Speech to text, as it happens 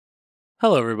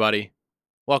Hello, everybody.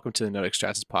 Welcome to the Note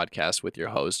Extractions podcast with your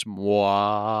host,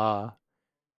 Moi.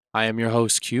 I am your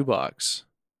host, Qbox,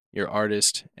 your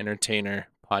artist, entertainer,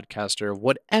 podcaster,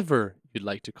 whatever you'd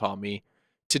like to call me.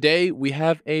 Today, we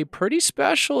have a pretty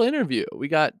special interview. We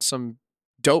got some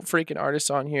dope freaking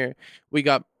artists on here. We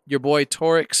got your boy,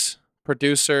 Torix,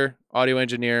 producer, audio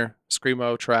engineer,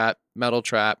 screamo trap, metal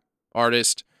trap,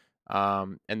 artist.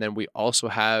 And then we also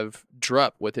have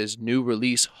Drup with his new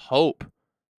release, Hope.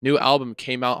 New album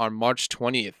came out on March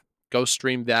 20th. Go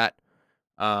stream that.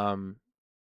 So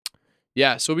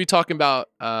we'll be talking about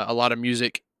a lot of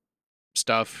music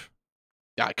stuff,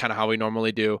 kind of how we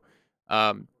normally do.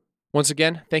 Once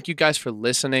again, thank you guys for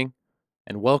listening,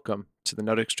 and welcome to the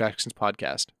Note Extractions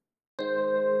podcast.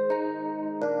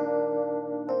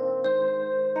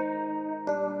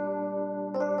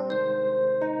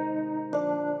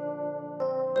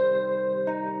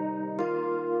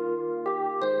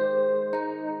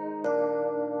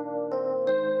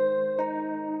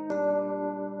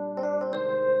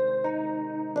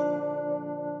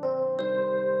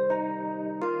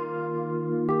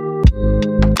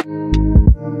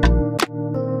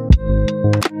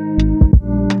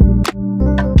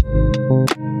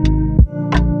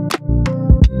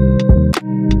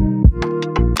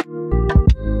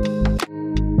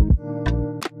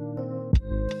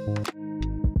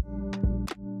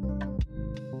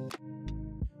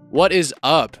 What is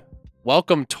up?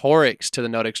 Welcome, Torix, to the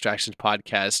Note Extractions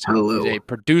podcast. Hello. He's a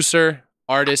producer,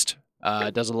 artist,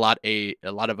 does a lot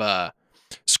of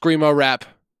screamo rap,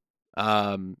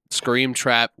 scream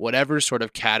trap, whatever sort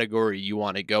of category you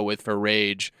want to go with for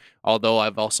Rage. Although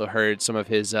I've also heard some of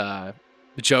his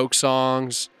joke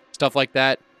songs, stuff like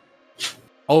that.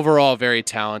 Overall, very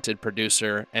talented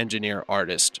producer, engineer,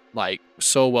 artist, like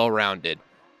so well-rounded.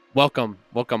 Welcome,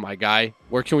 my guy.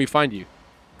 Where can we find you?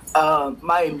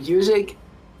 My music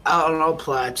out on all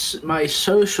plats. My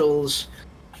socials,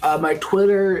 my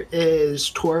Twitter is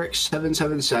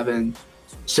Torix777.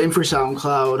 Same for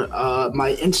SoundCloud.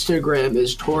 My Instagram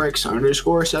is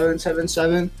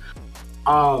Torix_777.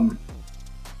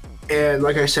 And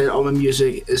like I said, all my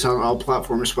music is on all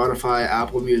platforms: Spotify,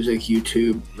 Apple Music,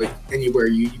 YouTube, like anywhere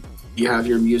you have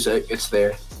your music, it's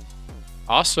there.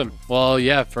 Awesome. Well,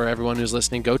 yeah, for everyone who's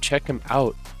listening, go check him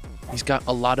out. He's got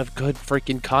a lot of good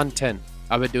freaking content.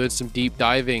 I've been doing some deep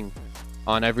diving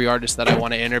on every artist that I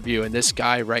want to interview, and this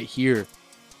guy right here,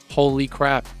 holy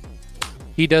crap.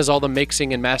 He does all the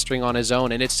mixing and mastering on his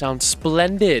own, and it sounds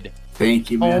splendid.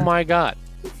 Thank you, man. Oh my God.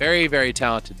 Very, very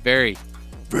talented. Very,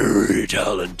 very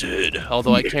talented.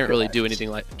 Although I can't really do anything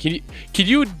like... Can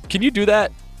you do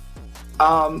that?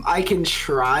 I can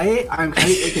try. I'm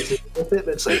kind of inconsistent with it,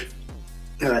 but it's like...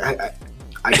 I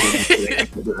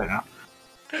can't do it right now.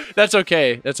 That's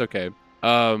okay.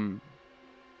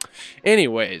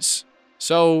 Anyways,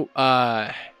 so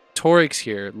Torix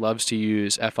here loves to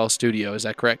use FL Studio. Is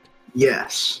that correct?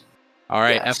 Yes. All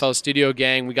right, Yes. FL Studio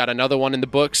gang. We got another one in the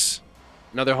books.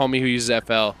 Another homie who uses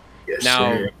FL. Yes,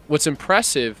 Now, sir. what's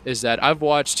impressive is that I've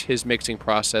watched his mixing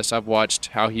process. I've watched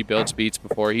how he builds beats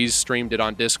before. He's streamed it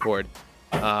on Discord.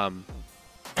 And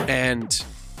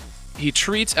he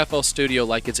treats FL Studio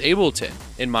like it's Ableton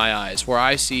in my eyes, where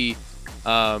I see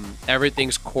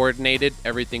everything's coordinated,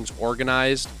 everything's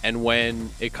organized, and when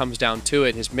it comes down to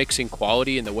it, his mixing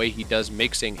quality and the way he does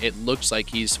mixing, it looks like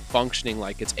he's functioning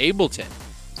like it's Ableton.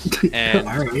 And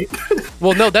all right.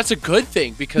 well, no, that's a good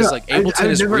thing because No, like Ableton I've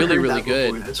is never really, heard really that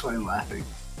good. before, that's why I'm laughing.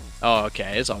 Oh,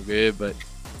 okay, it's all good, but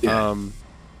Yeah.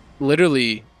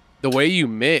 literally the way you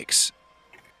mix,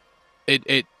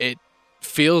 it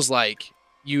feels like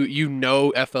you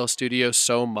know FL Studio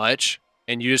so much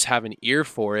and you just have an ear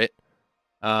for it,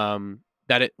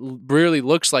 that it really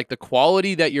looks like the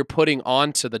quality that you're putting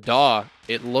onto the DAW,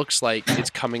 it looks like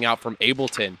it's coming out from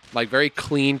Ableton, like very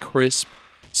clean, crisp,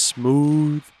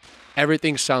 smooth.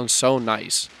 Everything sounds so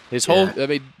nice.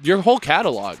 Your whole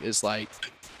catalog is like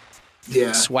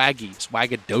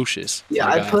swagadocious. Yeah,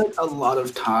 My I God. put a lot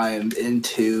of time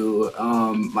into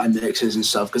my mixes and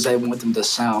stuff because I want them to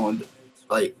sound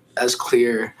like as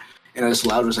clear and as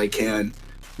loud as I can.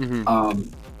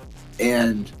 Mhm.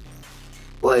 And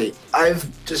like I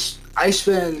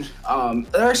spend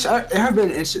there have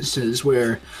been instances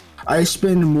where I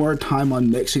spend more time on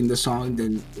mixing the song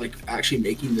than like actually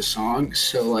making the song.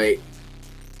 So like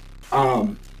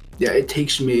it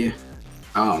takes me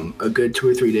a good 2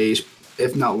 or 3 days,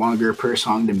 if not longer, per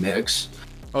song to mix.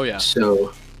 Oh yeah.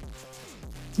 So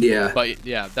yeah. But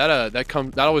yeah, that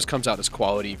always comes out as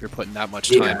quality if you're putting that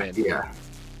much time in. Yeah.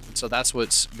 So that's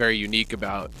what's very unique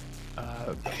about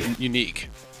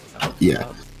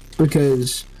Yeah.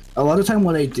 Because a lot of time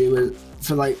what I do is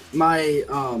for like my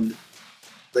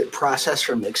like process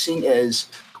for mixing is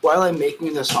while I'm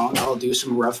making the song, I'll do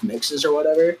some rough mixes or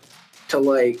whatever to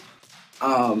like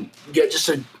get just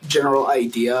a general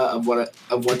idea of what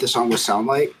the song would sound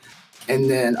like, and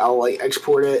then I'll like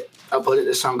export it, upload it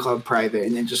to SoundCloud private,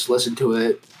 and then just listen to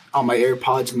it on my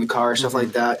AirPods in the car, stuff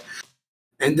like that.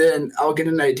 And then I'll get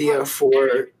an idea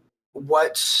for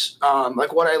what's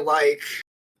like what I like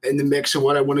in the mix and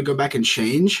what I want to go back and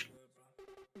change.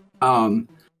 And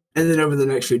then over the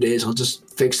next few days, I'll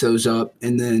just fix those up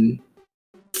and then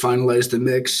finalize the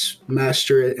mix,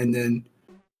 master it, and then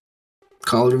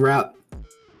call it a wrap.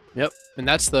 Yep, and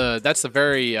that's the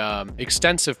very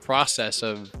extensive process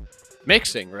of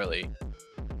mixing, really.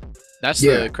 That's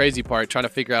the crazy part, trying to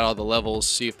figure out all the levels,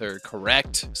 see if they're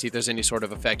correct, see if there's any sort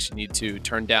of effects you need to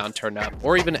turn down, turn up,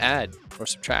 or even add or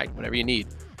subtract, whatever you need.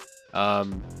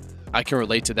 I can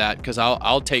relate to that because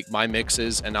I'll take my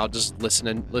mixes and I'll just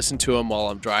listen to them while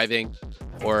I'm driving,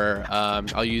 or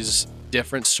I'll use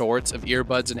different sorts of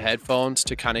earbuds and headphones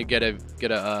to kind of get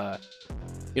a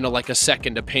like a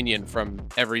second opinion from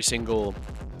every single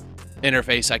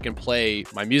interface I can play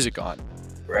my music on.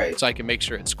 Right. So I can make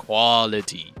sure it's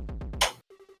quality.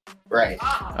 Right.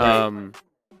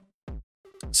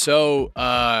 So,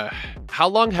 how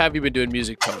long have you been doing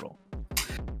music total?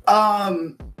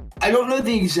 I don't know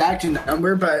the exact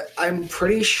number, but I'm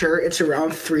pretty sure it's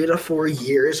around 3 to 4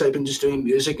 years I've been just doing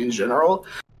music in general.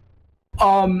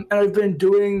 And I've been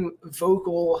doing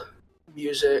vocal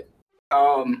music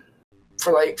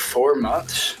for like 5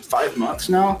 months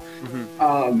now.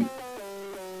 Mm-hmm.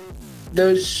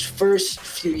 Those first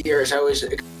few years I was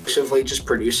exclusively just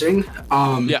producing.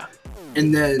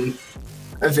 And then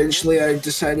eventually I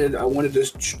decided I wanted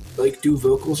to like do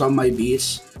vocals on my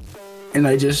beats, and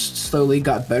I just slowly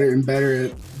got better and better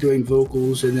at doing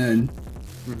vocals, and then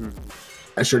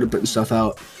I started putting stuff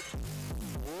out.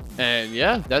 And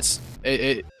yeah, that's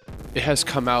it. It has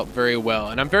come out very well,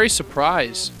 and I'm very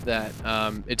surprised that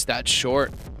it's that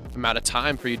short amount of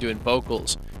time for you doing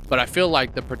vocals. But I feel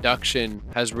like the production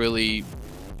has really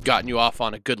gotten you off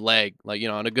on a good leg, like,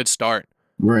 on a good start.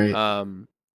 Right.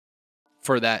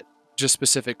 For that just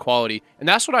specific quality. And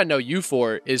that's what I know you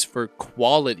for, is for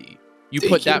quality. You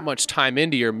Thank put you. that much time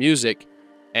into your music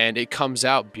and it comes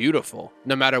out beautiful,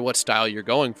 no matter what style you're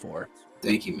going for.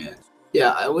 Thank you, man.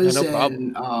 Yeah, I was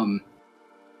in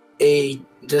a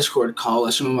Discord call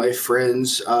with some of my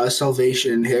friends,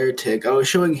 Salvation and Heretic. I was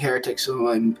showing Heretic some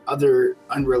of my other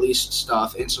unreleased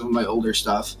stuff and some of my older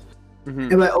stuff.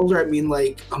 Mm-hmm. And by older, I mean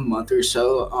like a month or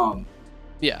so.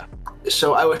 Yeah.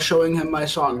 So I was showing him my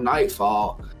song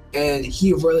Nightfall, and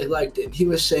he really liked it. He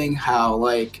was saying how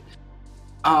like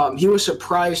he was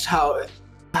surprised how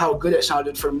good it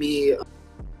sounded for me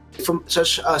from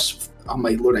such us. Oh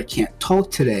my lord, I can't talk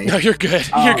today. No, you're good.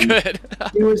 You're good.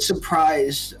 He was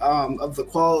surprised of the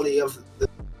quality of the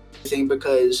thing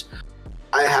because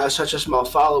I have such a small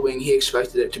following. He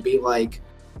expected it to be like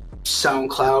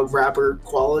SoundCloud rapper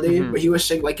quality, but he was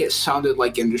saying like it sounded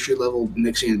like industry level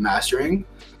mixing and mastering.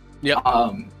 Yep.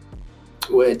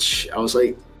 Which I was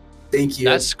like, thank you.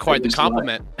 That's quite the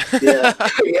compliment. Yeah.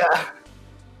 Yeah.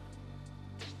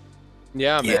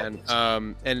 Yeah, man.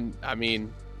 And I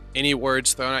mean, any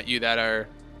words thrown at you that are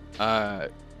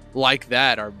like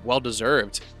that are well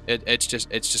deserved. It's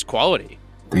just quality.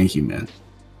 Thank you, man.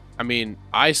 I mean,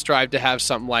 I strive to have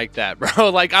something like that,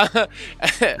 bro. Like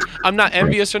I'm not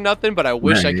envious or nothing, but I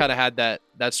wish I kind of had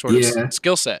that sort of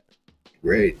skill set.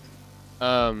 Right.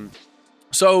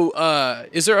 So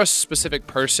is there a specific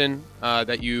person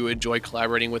that you enjoy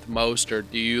collaborating with most, or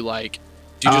do you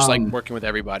just like working with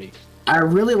everybody? I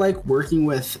really like working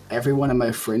with everyone in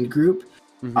my friend group.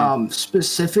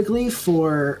 Specifically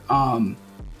for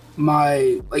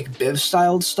my like Biv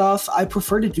styled stuff, I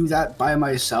prefer to do that by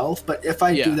myself, but if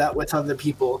I do that with other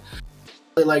people,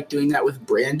 I like doing that with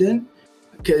Brandon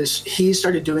because he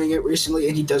started doing it recently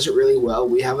and he does it really well.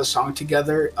 We have a song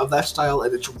together of that style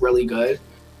and it's really good.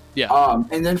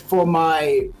 And then for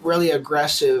my really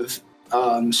aggressive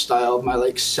style, my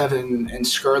like Seven and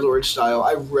Scarlord style,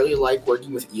 I really like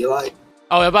working with Eli.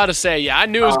 Oh, I'm about to say, I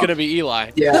knew it was gonna be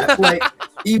Eli. Yeah, like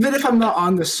even if I'm not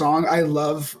on the song, I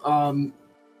love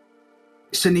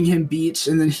sending him beats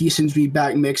and then he sends me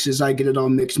back mixes. I get it all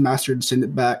mixed, mastered, and send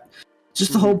it back.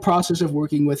 Just the whole process of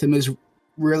working with him is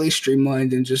really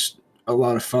streamlined and just a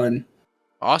lot of fun.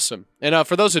 Awesome. And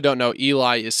for those who don't know,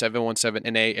 Eli is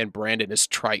 717NA and Brandon is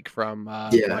Trike from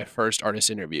my first artist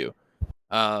interview.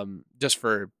 Just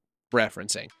for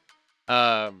referencing.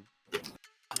 Go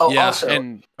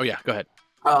ahead.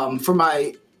 For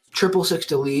my 666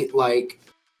 Delete, like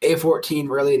A14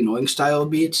 really annoying style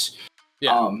beats,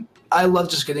 Yeah. I love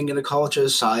just getting into Call of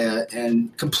Josiah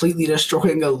and completely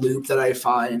destroying a loop that I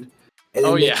find, and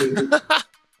Oh then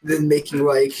yeah. making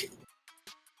like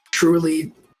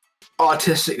truly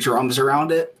autistic drums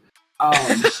around it.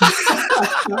 And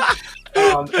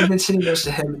then sending those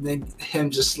to him, and then him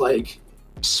just like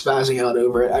spazzing out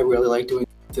over it. I really like doing it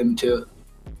with him too.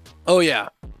 Oh yeah,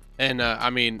 and I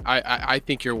mean, I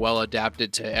think you're well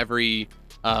adapted to every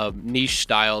niche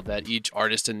style that each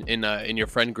artist in your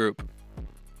friend group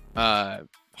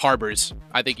harbors.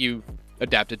 I think you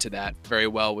adapted to that very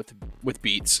well with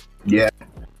beats. Yeah.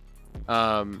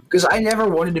 Because I never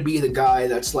wanted to be the guy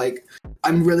that's like,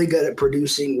 I'm really good at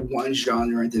producing one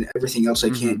genre and then everything else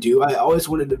I can't do. I always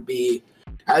wanted to be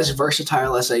as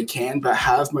versatile as I can, but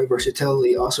have my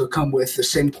versatility also come with the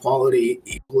same quality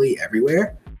equally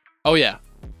everywhere. Oh yeah.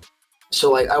 So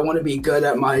like, I want to be good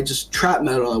at my just trap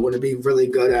metal. I want to be really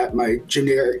good at my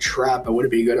generic trap. I want to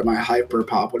be good at my hyper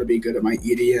pop. I want to be good at my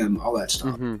EDM, all that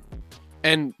stuff. Mm-hmm.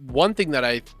 And one thing that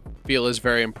I feel is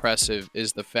very impressive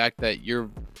is the fact that you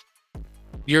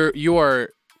are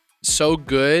so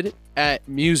good at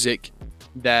music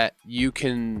that you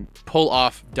can pull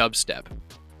off dubstep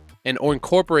or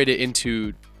incorporate it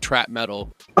into trap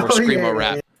metal or screamo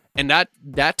rap. Yeah. And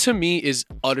that to me is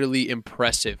utterly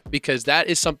impressive, because that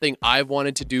is something I've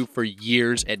wanted to do for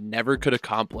years and never could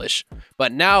accomplish.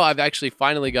 But now I've actually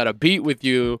finally got a beat with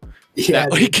you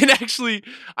that I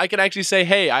can actually say,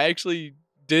 hey, I actually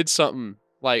did something.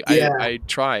 Like I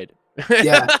tried.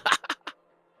 Yeah.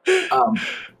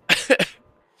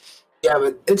 Yeah,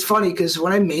 but it's funny because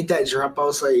when I made that drop, I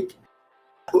was like,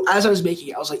 as I was making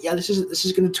it, I was like, yeah, this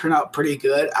is going to turn out pretty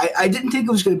good. I didn't think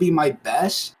it was going to be my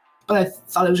best, but I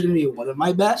thought it was going to be one of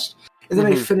my best. And then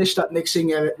I finished up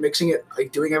mixing it,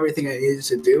 like doing everything I needed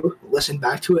to do, listened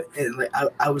back to it, and like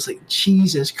I was like,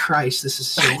 Jesus Christ, this is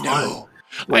so hard.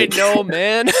 Like, I know,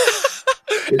 man.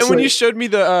 And when you showed me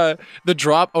the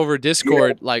drop over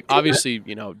Discord, like obviously,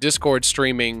 Discord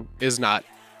streaming is not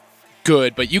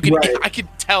good, but I could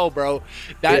tell, bro,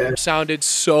 that sounded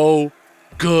so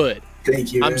good.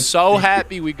 Thank you. I'm so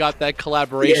happy we got that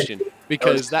collaboration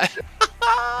because that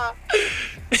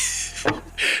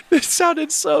this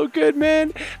sounded so good,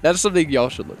 man. That's something y'all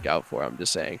should look out for, I'm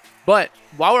just saying. But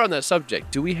while we're on that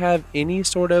subject, do we have any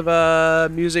sort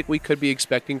of music we could be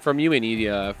expecting from you?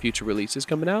 Any future releases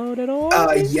coming out at all?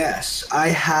 Yes, I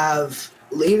have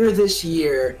later this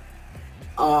year.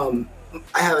 I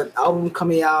have an album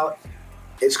coming out.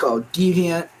 It's called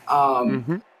Deviant.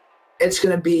 It's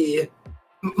gonna be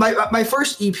my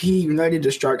first EP, United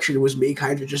Destruction, was me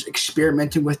kind of just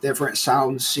experimenting with different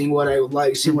sounds, seeing what I would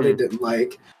like, seeing what I didn't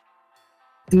like.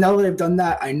 And now that I've done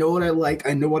that, I know what I like,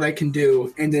 I know what I can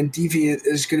do, and then Deviant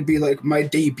is gonna be like my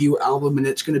debut album, and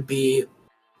it's gonna be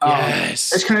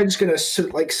it's kind of just gonna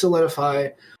like solidify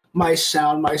my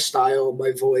sound, my style,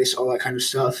 my voice, all that kind of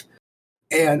stuff.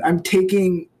 And I'm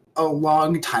taking a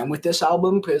long time with this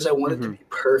album because I want it to be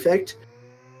perfect.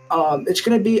 It's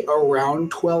going to be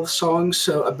around 12 songs,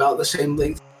 so about the same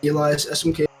length as Eli's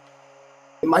SMK. It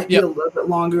might be a little bit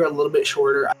longer, a little bit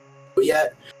shorter, I don't know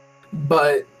yet.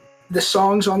 But the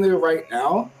songs on there right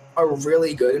now are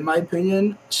really good in my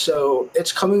opinion, so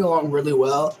it's coming along really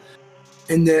well.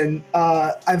 And then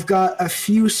I've got a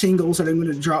few singles that I'm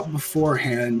going to drop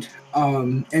beforehand,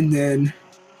 and then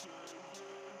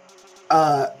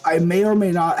I may or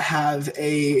may not have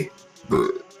a...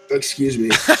 Excuse me.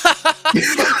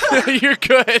 You're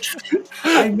good.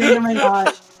 I may or may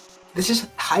not... This is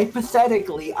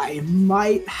hypothetically, I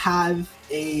might have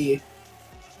a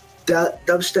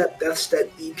dubstep,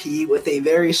 deathstep EP with a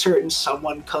very certain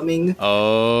someone coming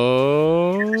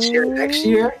next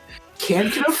year.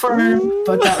 Can't confirm,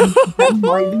 but that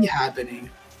might be happening.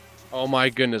 Oh my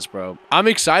goodness, bro. I'm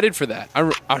excited for that.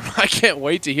 I can't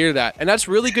wait to hear that. And that's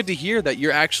really good to hear that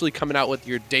you're actually coming out with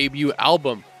your debut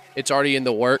album. It's already in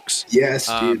the works. Yes,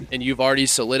 dude. And you've already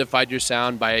solidified your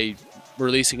sound by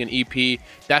releasing an EP.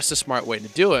 That's the smart way to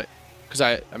do it. Because,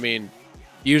 I mean,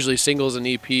 usually singles and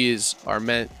EPs are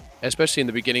meant, especially in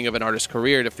the beginning of an artist's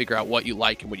career, to figure out what you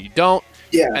like and what you don't.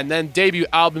 Yeah. And then debut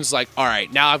albums like, all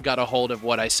right, now I've got a hold of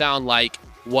what I sound like,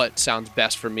 what sounds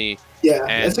best for me. Yeah,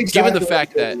 and that's exactly given the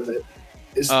fact that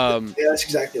that's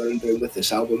exactly what I'm doing with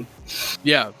this album.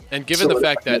 Yeah, and given the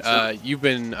fact that you've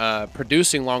been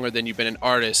producing longer than you've been an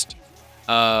artist,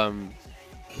 I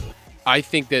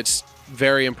think that's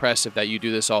very impressive that you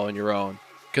do this all on your own,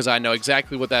 because I know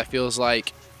exactly what that feels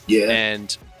like. Yeah,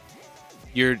 and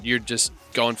you're just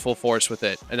going full force with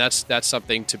it, and that's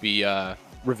something to be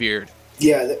revered.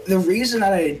 Yeah, the reason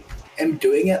that I am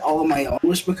doing it all on my own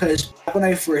was because when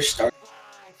I first started,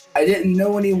 I didn't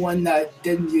know anyone that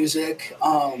did music,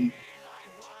 and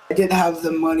I didn't have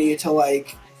the money to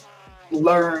like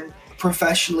learn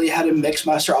professionally how to mix,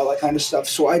 master, all that kind of stuff.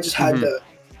 So I just had to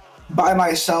by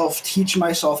myself teach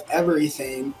myself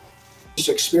everything, just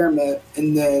experiment,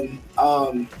 and then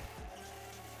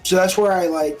so that's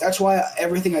where that's why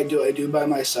everything I do by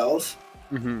myself.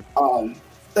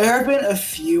 There have been a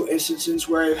few instances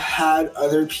where I've had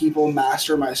other people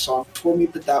master my songs for me,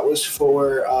 but that was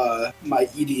for my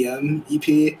EDM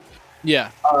EP.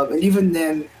 Yeah. And even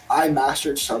then, I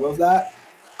mastered some of that.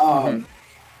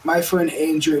 My friend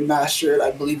Andrew mastered,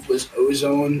 I believe, was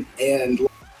Ozone, and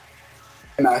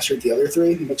I mastered the other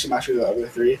three. Mix and mastered the other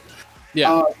three.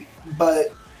 Yeah.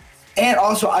 And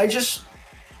also, I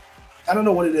don't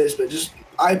know what it is, but just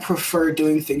I prefer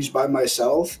doing things by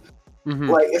myself.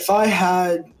 Like if I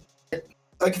had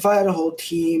a whole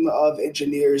team of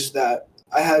engineers, that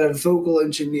I had a vocal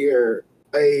engineer,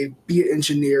 a beat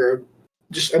engineer,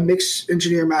 just a mix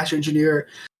engineer, master engineer.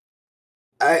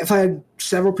 If I had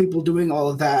several people doing all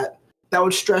of that, that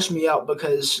would stress me out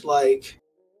because like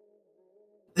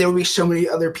there would be so many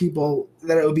other people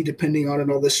that I would be depending on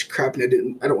and all this crap, and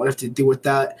I don't want to have to deal with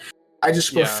that. I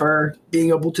just prefer being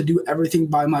able to do everything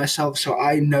by myself, so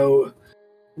I know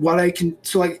what I can.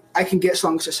 So like I can get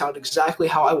songs to sound exactly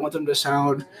how I want them to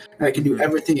sound, and I can do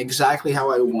everything exactly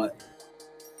how I want.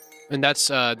 And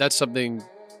that's something,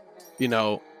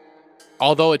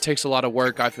 although it takes a lot of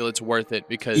work, I feel it's worth it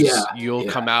because you'll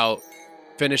come out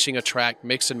finishing a track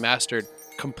mixed and mastered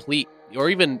complete, or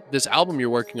even this album you're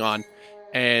working on,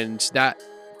 and that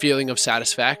feeling of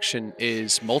satisfaction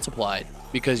is multiplied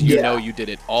because you know you did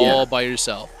it all by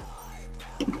yourself.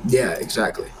 Yeah,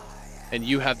 exactly. And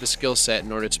you have the skill set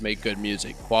in order to make good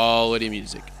music, quality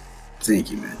music. Thank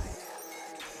you,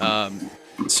 man.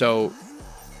 So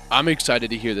I'm excited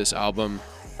to hear this album.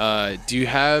 Do you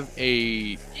have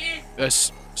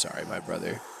sorry, my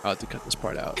brother. I'll have to cut this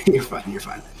part out. You're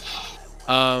fine.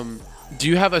 Do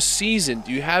you have a season?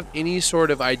 Do you have any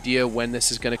sort of idea when this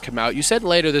is going to come out? You said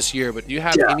later this year, but do you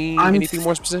have anything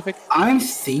more specific? I'm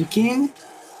thinking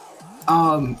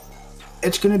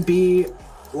it's going to be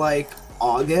like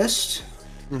August.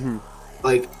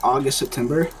 Like August,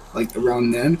 September, like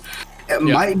around then. It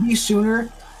might be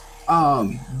sooner,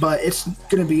 but it's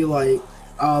going to be like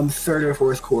third or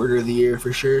fourth quarter of the year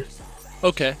for sure.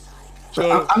 Okay.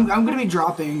 So I'm going to be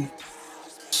dropping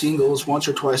singles once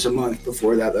or twice a month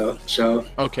before that, though. So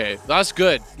okay, that's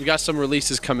good. We got some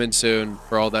releases coming soon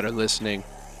for all that are listening.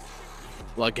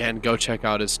 Well, again, go check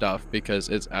out his stuff because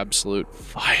it's absolute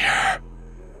fire.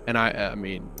 And I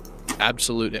mean,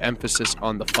 absolute emphasis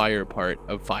on the fire part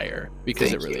of fire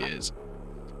because it really is.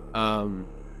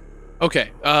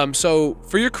 Okay. So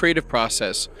for your creative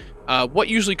process, what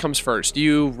usually comes first? Do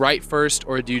you write first,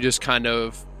 or do you just kind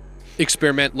of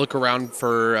experiment, look around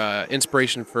for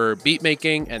inspiration for beat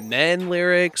making and then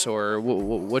lyrics, or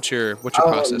what's your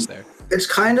process there? It's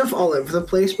kind of all over the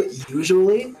place, but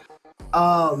usually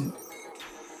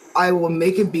I will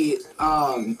make a beat,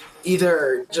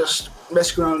 either just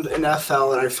mess around in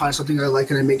FL and I find something I like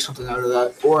and I make something out of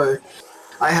that, or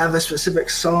I have a specific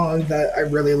song that I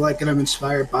really like and I'm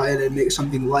inspired by it and make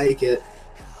something like it.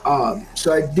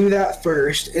 So I do that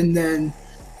first, and then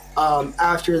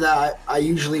after that, I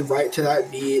usually write to that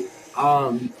beat,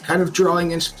 kind of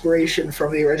drawing inspiration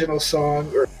from the original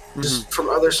song or just from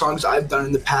other songs I've done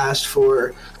in the past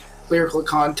for lyrical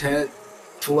content,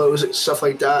 flows, and stuff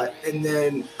like that. And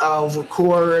then I'll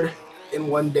record in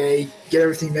one day, get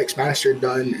everything mixed, mastered,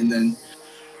 done, and then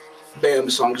bam,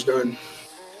 the song's done.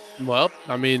 Well,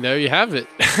 I mean, there you have it.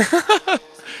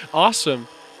 Awesome.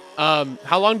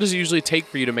 How long does it usually take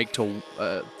for you to make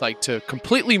to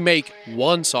completely make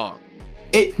one song?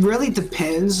 It really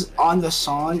depends on the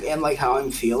song and like how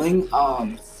I'm feeling.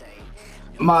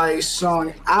 My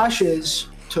song Ashes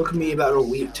took me about a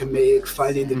week to make,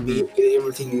 finding the beat, getting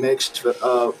everything mixed,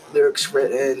 lyrics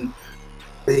written,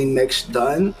 everything mixed,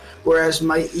 done. Whereas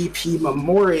my EP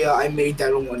Memoria, I made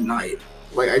that in one night.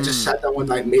 Like I just sat down one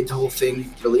night, made the whole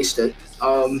thing, released it.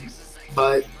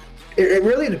 But it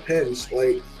really depends.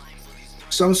 Like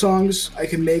some songs I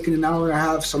can make in an hour and a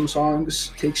half. Some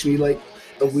songs takes me like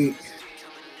a week.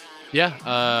 Yeah,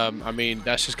 I mean,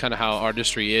 that's just kind of how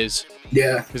artistry is.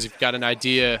 Yeah. Because if you've got an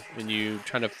idea and you're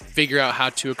trying to figure out how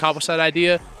to accomplish that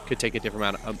idea, it could take a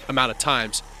different amount of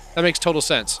times. That makes total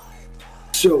sense.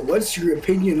 So what's your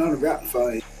opinion on Rap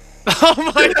Fight?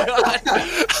 Oh my god.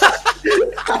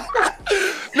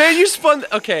 Man, you spun...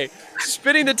 Okay,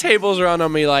 spinning the tables around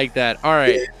on me like that. All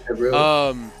right. Yeah,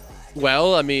 bro.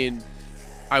 Well, I mean,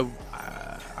 I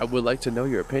would like to know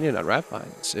your opinion on Rap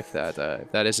Finds, if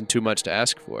that isn't too much to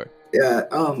ask for. Yeah,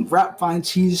 Rap Finds,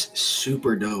 he's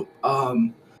super dope.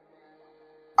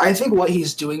 I think what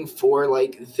he's doing for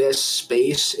like this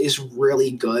space is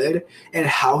really good, and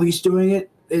how he's doing it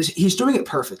is he's doing it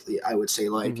perfectly. I would say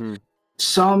like Mm-hmm.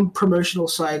 some promotional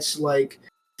sites like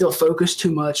they'll focus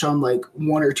too much on like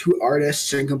one or two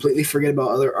artists and completely forget about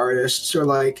other artists, or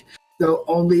like they'll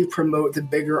only promote the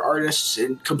bigger artists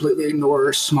and completely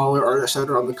ignore smaller artists that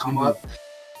are on the come Mm-hmm. up.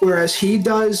 Whereas he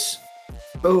does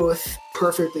both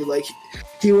perfectly. Like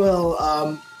he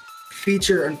will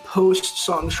feature and post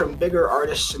songs from bigger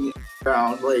artists in the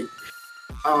background, like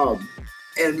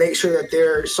and make sure that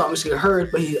their songs get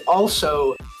heard. But he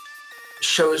also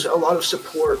shows a lot of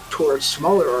support towards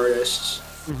smaller artists,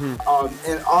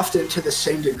 Mm-hmm. and often to the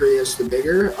same degree as the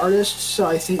bigger artists. So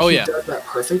I think Oh, he yeah. does that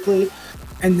perfectly.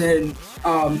 And then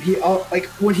like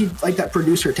when he like that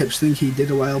producer tips thing he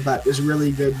did a while back was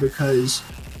really good, because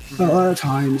a lot of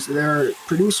times there are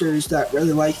producers that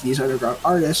really like these underground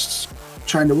artists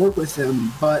trying to work with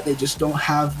them, but they just don't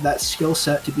have that skill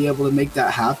set to be able to make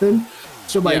that happen.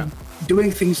 So by Yeah. doing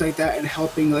things like that and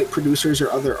helping like producers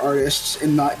or other artists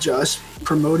and not just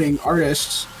promoting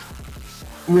artists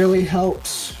really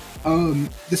helps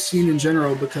the scene in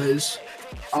general, because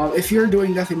if you're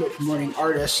doing nothing but promoting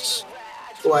artists,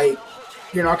 like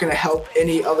you're not going to help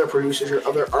any other producers or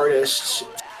other artists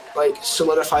like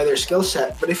solidify their skill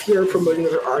set. But if you're promoting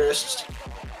other artists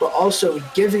but also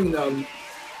giving them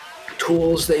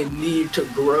tools they need to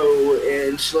grow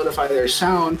and solidify their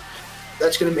sound,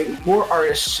 that's going to make more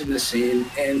artists in the scene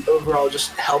and overall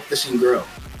just help the scene grow.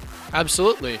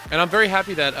 Absolutely. And I'm very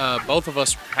happy that both of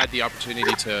us had the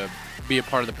opportunity to be a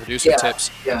part of the producer Yeah, tips.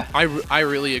 yeah. I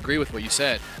really agree with what you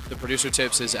said. The producer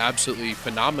tips is absolutely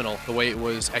phenomenal, the way it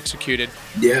was executed.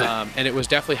 Yeah. And it was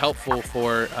definitely helpful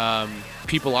for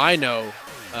people I know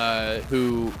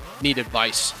who need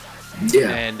advice Yeah.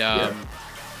 and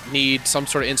need some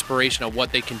sort of inspiration on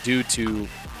what they can do to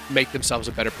make themselves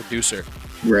a better producer.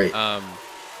 Right.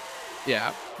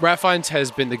 Yeah, Rat Finds has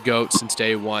been the GOAT since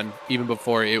day one. Even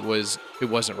before it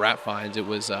wasn't Rat Finds. It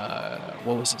was what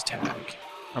was his tag?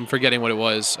 I'm forgetting what it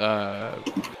was.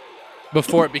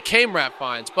 Before it became Rat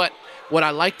Finds. But what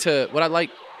I like to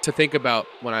think about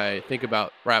when I think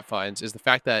about Rat Finds is the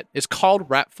fact that it's called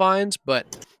Rat Finds,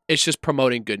 but it's just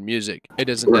promoting good music. It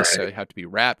doesn't Right. necessarily have to be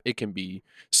rap. It can be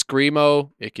screamo.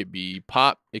 It could be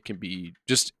pop. It can be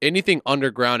just anything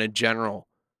underground in general.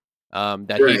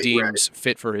 That he Right, deems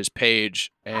fit for his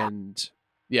page. And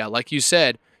yeah, like you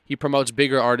said, he promotes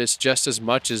bigger artists just as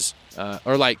much as,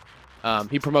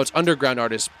 he promotes underground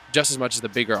artists just as much as the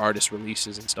bigger artist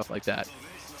releases and stuff like that.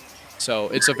 So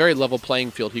it's a very level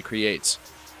playing field he creates.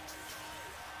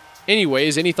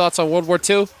 Anyways, any thoughts on World War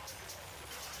II?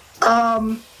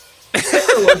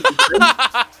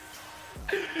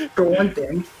 For one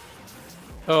thing,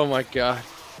 Oh my god.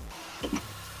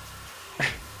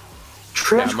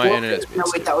 trench my warfare. internet's being No,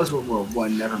 wait, that was World War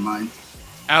One. Never mind.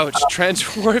 Ouch,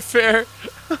 trench warfare.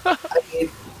 I mean,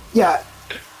 yeah.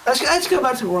 Let's go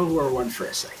back to World War One for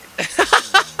a second.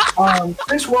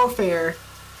 Trench warfare,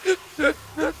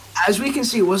 as we can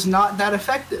see, was not that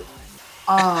effective.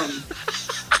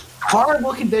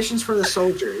 Horrible conditions for the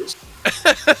soldiers.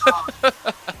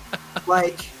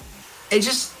 Like, it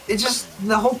just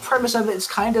the whole premise of it is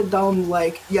kind of dumb.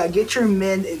 Like, yeah, get your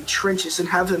men in trenches and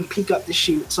have them peek up to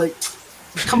shoot. It's like,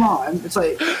 come on. It's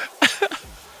like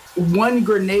one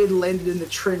grenade landed in the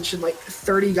trench and like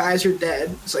 30 guys are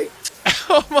dead. It's like,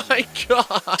 Oh my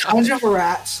god. tons of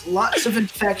rats, lots of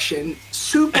infection,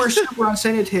 super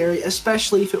unsanitary,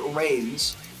 especially if it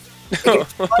rains. It can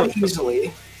flood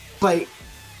easily. Like,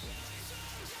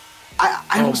 I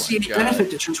Oh don't my see any God.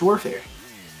 benefit to trench warfare.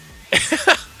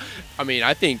 I mean,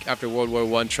 I think after World War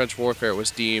One, trench warfare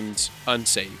was deemed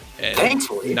unsafe and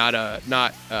Thankfully.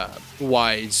 not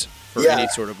wise for Yeah. any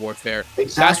sort of warfare.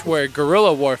 Exactly. That's where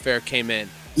guerrilla warfare came in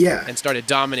Yeah. and started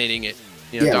dominating it.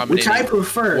 Yeah, which dominating I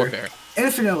prefer warfare.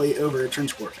 infinitely over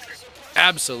trench warfare.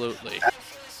 Absolutely.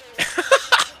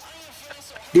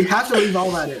 You have to leave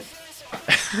all that in.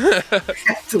 You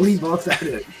have to leave all that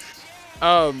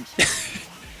in.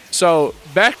 So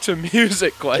back to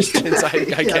music questions, I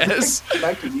Yeah, guess.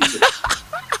 Back to music.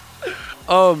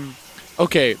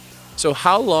 Okay, so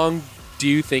how long do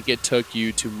you think it took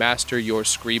you to master your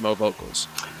screamo vocals?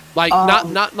 Like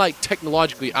not like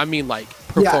technologically, I mean like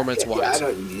performance Yeah, I wise. know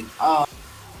what you mean.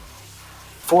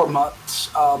 4 months,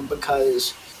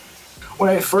 because when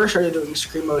I first started doing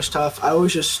screamo stuff, I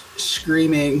was just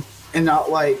screaming and not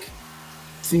like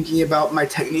thinking about my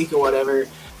technique or whatever.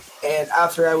 And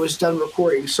after I was done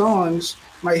recording songs,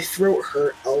 my throat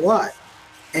hurt a lot.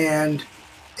 And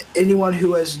anyone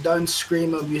who has done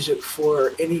screamo music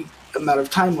for any amount of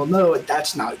time will know that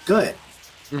that's not good.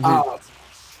 Mhm.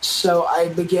 So I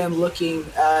began looking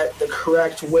at the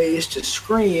correct ways to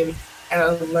scream, and I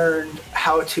learned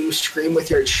how to scream with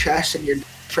your chest and your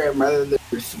diaphragm rather than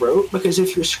your throat. Because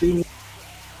if you're screaming,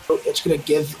 it's going to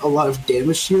give a lot of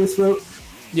damage to your throat.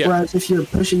 Yeah. Whereas if you're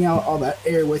pushing out all that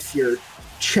air with your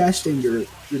chest and your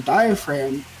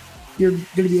diaphragm, you're going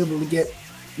to be able to get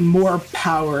more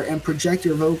power and project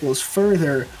your vocals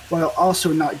further while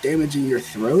also not damaging your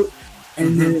throat.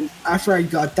 And then after I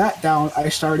got that down, I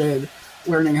started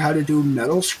learning how to do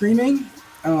metal screaming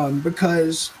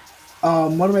because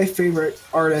one of my favorite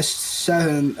artists,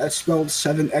 Seven, that's spelled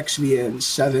 7XVN,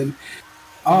 Seven,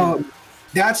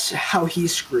 that's how he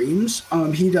screams.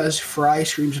 He does fry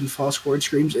screams and false chord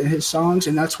screams in his songs,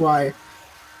 and that's why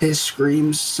his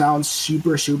screams sound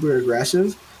super, super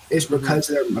aggressive, is because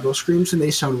they're metal screams and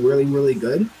they sound really, really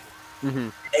good.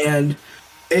 And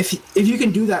if you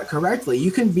can do that correctly,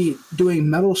 you can be doing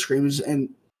metal screams and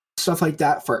stuff like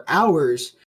that for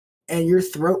hours, and your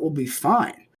throat will be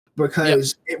fine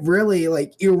because it really,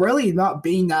 like, you're really not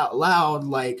being that loud.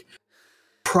 Like,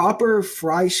 proper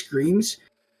fry screams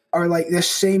are like the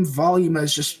same volume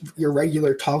as just your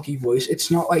regular talkie voice.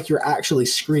 It's not like you're actually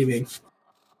screaming.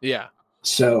 Yeah.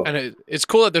 So, and it's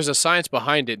cool that there's a science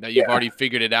behind it, that you've already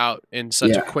figured it out in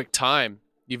such a quick time.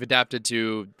 You've adapted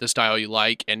to the style you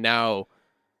like, and now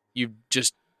you've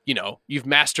just, you've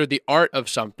mastered the art of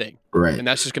something. right. And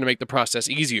that's just going to make the process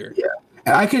easier. Yeah.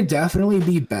 And I could definitely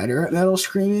be better at metal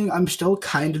screaming. I'm still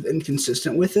kind of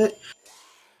inconsistent with it.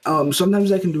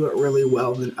 Sometimes I can do it really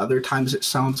well, then other times it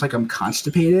sounds like I'm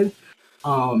constipated.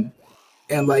 And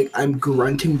like I'm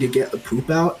grunting to get the poop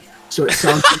out. So it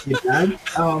sounds really bad.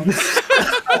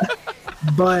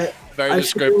 But very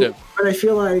descriptive. But I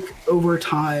feel like over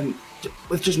time,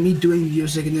 with just me doing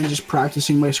music and then just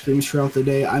practicing my screams throughout the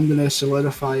day, I'm gonna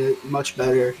solidify it much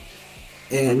better.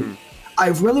 And I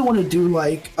really want to do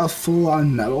like a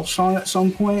full-on metal song at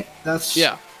some point. That's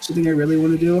something I really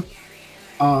want to do.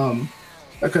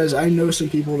 Because I know some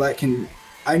people that can.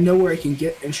 I know where I can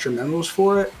get instrumentals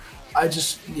for it. I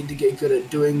just need to get good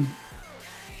at doing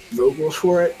vocals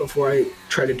for it before I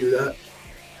try to do that.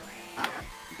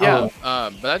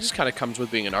 But that just kind of comes with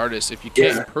being an artist. If you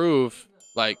can't improve,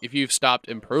 like if you've stopped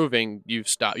improving, you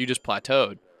just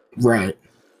plateaued. Right.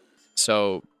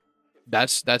 So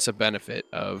that's a benefit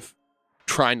of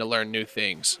trying to learn new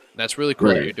things. That's really cool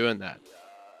that you're doing that.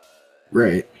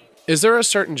 Right. Is there a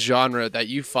certain genre that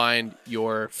you find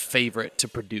your favorite to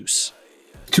produce?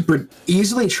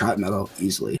 Easily trap metal,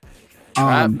 easily.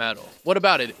 Trap metal. What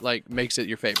about it like makes it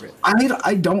your favorite?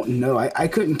 I don't know. I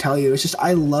couldn't tell you. It's just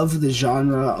I love the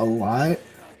genre a lot.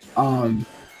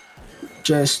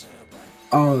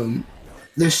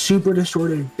 The super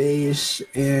distorted bass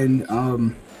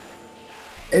and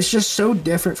it's just so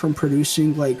different from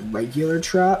producing like regular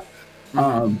trap.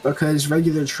 Because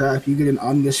regular trap you get an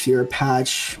omnisphere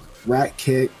patch, rat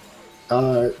kick,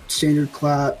 standard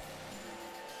clap,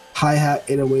 hi-hat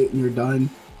 808 and you're done.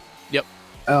 Yep.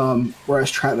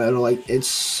 Whereas trap metal, like, it's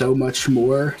so much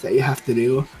more that you have to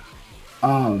do.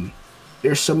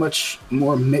 There's so much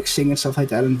more mixing and stuff like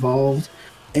that involved,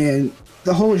 and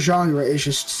the whole genre is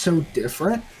just so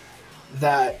different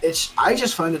that I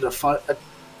just find it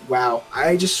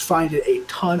I just find it a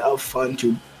ton of fun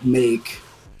to make.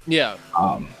 Yeah.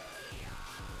 I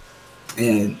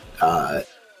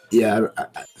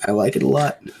like it a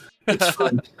lot. It's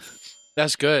fun.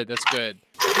 That's good.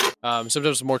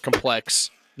 Sometimes more complex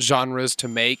genres to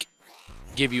make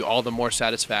give you all the more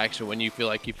satisfaction when you feel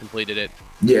like you've completed it.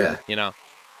 Yeah.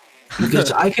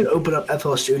 Because I can open up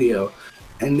FL Studio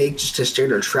and make just a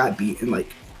standard trap beat in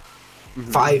like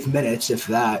 5 minutes, if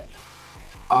that.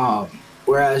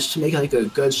 Whereas to make like a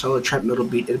good solid trap metal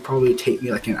beat, it'd probably take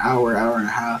me like an hour and a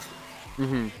half.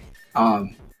 And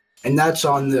that's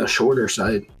on the shorter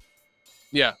side.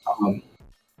 Yeah.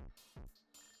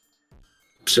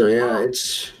 So yeah,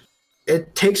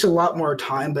 it takes a lot more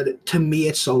time, but to me,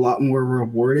 it's a lot more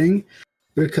rewarding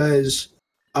because,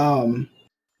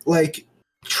 like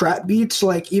trap beats,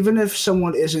 like even if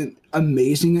someone isn't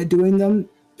amazing at doing them,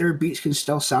 their beats can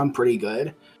still sound pretty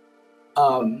good.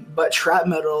 But trap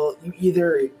metal, you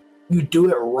do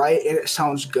it right and it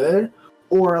sounds good,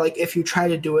 or like if you try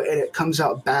to do it and it comes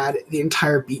out bad, the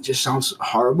entire beat just sounds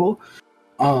horrible.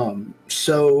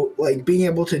 So like being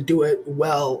able to do it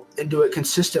well and do it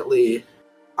consistently,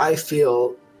 I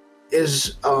feel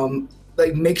is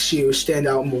like makes you stand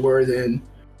out more than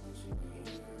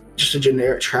just a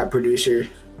generic trap producer.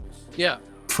 Yeah.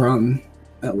 From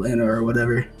Atlanta or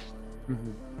whatever.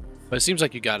 But it seems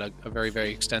like you got a very, very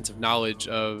extensive knowledge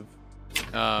of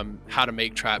how to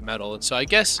make trap metal. And so I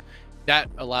guess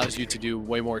that allows you to do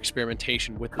way more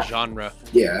experimentation with the genre.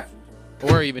 Yeah.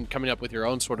 or even coming up with your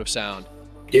own sort of sound.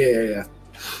 Yeah.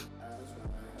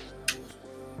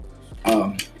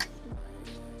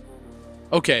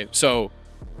 Okay, so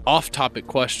off-topic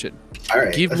question. All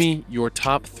right. Give me your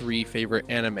top 3 favorite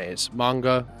animes,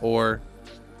 manga or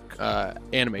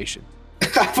animation.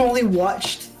 I've only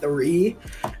watched 3.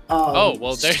 Oh,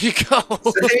 well, there you go.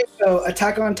 So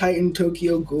Attack on Titan,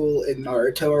 Tokyo Ghoul, and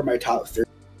Naruto are my top 3.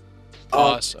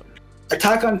 Awesome.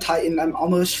 Attack on Titan, I'm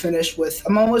almost finished with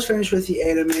the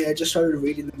anime. I just started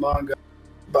reading the manga,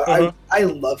 but I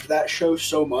loved that show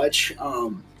so much.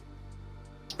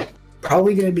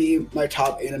 Probably gonna be my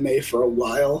top anime for a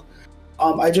while.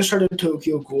 I just started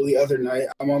Tokyo Ghoul the other night.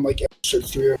 I'm on like episode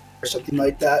 3 or something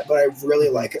like that, but I really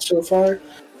like it so far.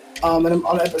 And I'm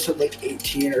on episode like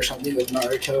 18 or something of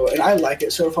Naruto, and I like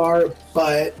it so far,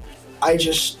 but I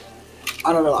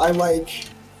don't know, I like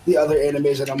the other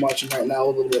animes that I'm watching right now a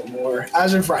little bit more.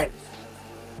 As of right,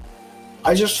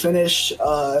 I just finished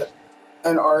an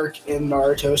arc in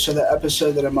Naruto, so the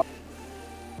episode that I'm on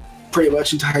pretty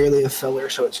much entirely a filler,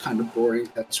 so it's kind of boring.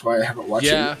 That's why I haven't watched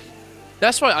it. Yeah,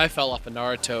 that's why I fell off of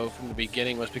Naruto from the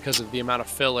beginning, was because of the amount of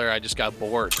filler. I just got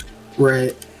bored.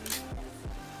 Right.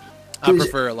 I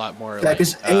prefer a lot more. Yeah,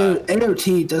 because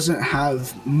AOT doesn't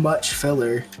have much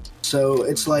filler, so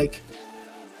it's like,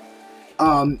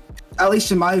 at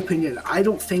least in my opinion, I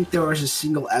don't think there was a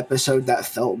single episode that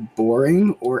felt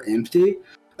boring or empty.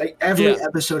 Like every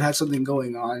episode had something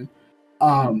going on,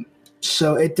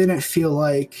 so it didn't feel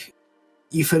like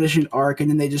you finish an arc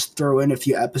and then they just throw in a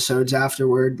few episodes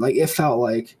afterward. Like it felt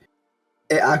like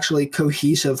it actually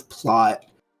cohesive plot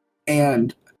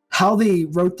and how they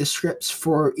wrote the scripts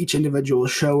for each individual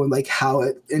show and like how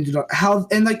it ended on,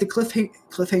 and like the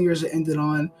cliffhangers it ended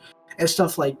on and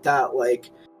stuff like that. Like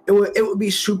it would be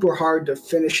super hard to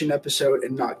finish an episode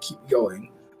and not keep going.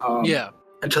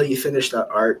 Until you finish that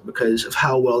arc because of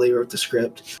how well they wrote the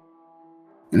script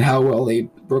and how well they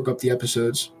broke up the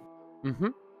episodes. Mm-hmm.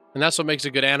 And that's what makes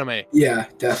a good anime. Yeah,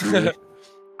 definitely.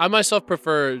 I myself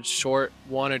prefer short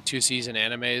 1 or 2 season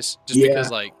animes just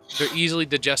because like they're easily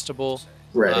digestible.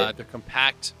 Right. They're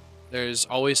compact. There's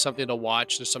always something to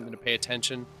watch. There's something to pay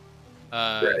attention.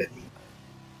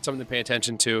 Something to pay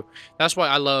attention to. That's why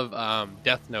I love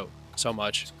Death Note so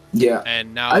much. Yeah.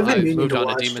 And now I've moved on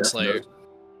to Demon Slayer. Note.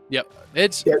 Yep.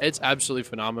 It's absolutely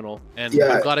phenomenal. And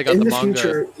I'm glad I got the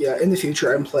manga. In the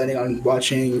future, I'm planning on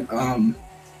watching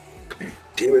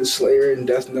Demon Slayer and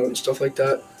Death Note and stuff like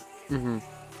that. Mm-hmm.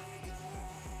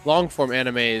 Long form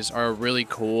animes are really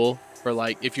cool for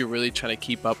like if you're really trying to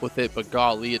keep up with it, but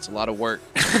golly, it's a lot of work.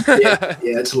 yeah,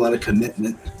 it's a lot of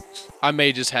commitment. I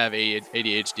may just have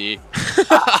ADHD.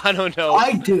 I don't know.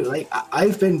 I do. Like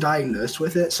I've been diagnosed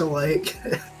with it, so like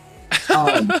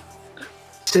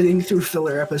sitting through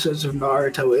filler episodes of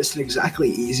Naruto isn't exactly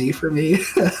easy for me.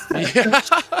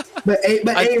 But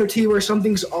AOT where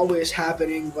something's always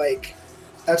happening, like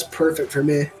that's perfect for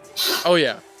me. Oh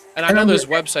yeah. And I know there's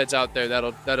websites out there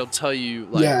that'll tell you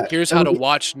like here's how to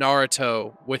watch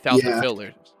Naruto without the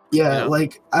fillers. Yeah, you know?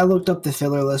 Like I looked up the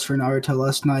filler list for Naruto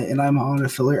last night and I'm on a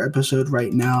filler episode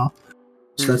right now.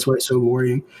 So that's why it's so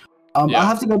boring. I'll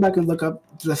have to go back and look up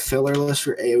the filler list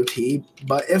for AOT,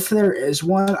 but if there is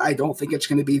one, I don't think it's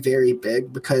going to be very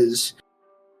big because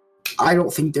I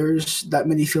don't think there's that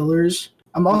many fillers.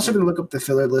 I'm also going to look up the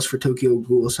filler list for Tokyo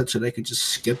Ghoul such that I could just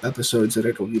skip episodes that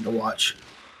I don't need to watch.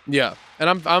 Yeah, and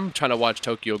I'm trying to watch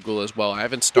Tokyo Ghoul as well. I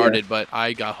haven't started, but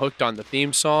I got hooked on the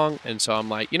theme song, and so I'm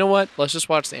like, you know what? Let's just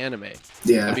watch the anime.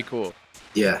 Yeah. That'd be cool.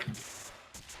 Yeah.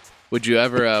 Would you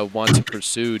ever want to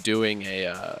pursue doing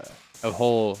a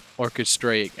whole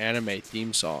orchestrate anime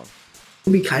theme song?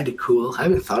 It'd be kind of cool. I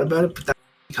haven't thought about it, but that'd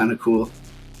be kind of cool.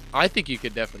 I think you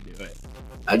could definitely do it.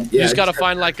 You just gotta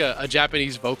find like a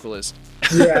Japanese vocalist.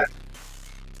 Yeah.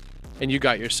 And you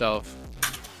got yourself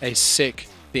a sick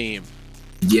theme.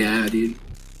 Yeah, dude.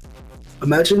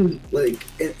 Imagine like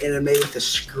an anime with a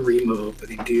screamo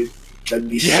opening, dude. That'd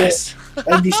be sick.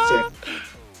 That'd be sick.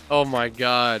 Oh my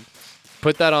god.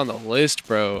 Put that on the list,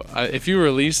 bro. If you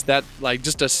release that, like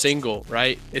just a single,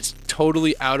 right? It's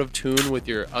totally out of tune with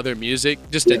your other music.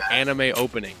 Just an anime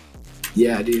opening.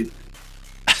 Yeah, dude.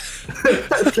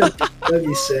 That'd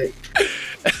be sick.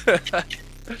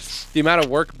 The amount of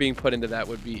work being put into that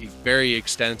would be very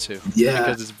extensive. Yeah.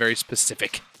 Because it's very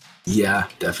specific. Yeah,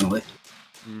 definitely.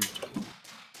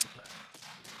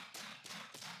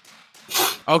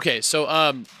 Okay,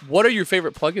 so what are your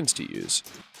favorite plugins to use?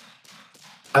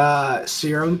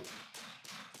 Serum.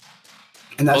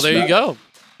 And that's there you go.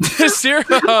 Serum.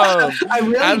 I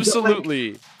really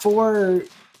absolutely. For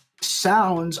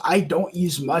sounds, I don't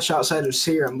use much outside of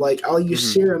Serum. Like I'll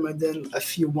use Serum and then a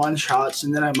few one shots,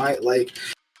 and then I might like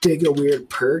dig a weird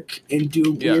perk and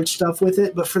do weird stuff with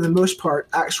it. But for the most part,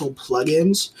 actual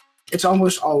plugins, it's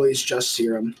almost always just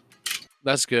Serum.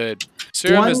 That's good.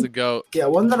 Serum is the GOAT. Yeah,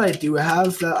 one that I do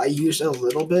have that I used a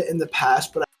little bit in the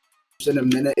past, but I used in a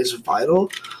minute is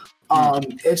Vital.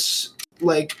 It's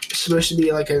like supposed to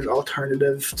be like an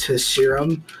alternative to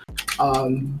Serum,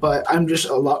 but I'm just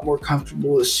a lot more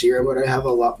comfortable with Serum, and I have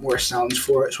a lot more sounds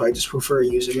for it, so I just prefer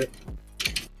using it.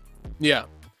 Yeah,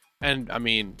 and I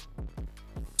mean,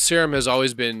 Serum has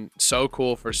always been so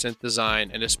cool for synth design,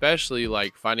 and especially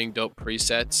like finding dope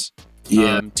presets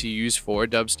to use for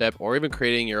dubstep or even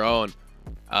creating your own.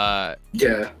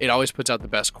 It always puts out the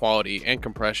best quality and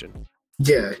compression.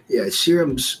 Yeah.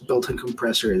 Serum's built-in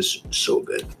compressor is so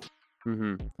good.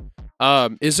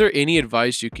 Is there any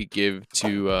advice you could give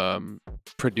to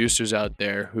producers out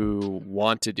there who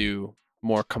want to do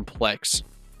more complex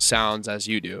sounds as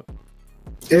you do?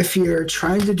 If you're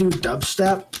trying to do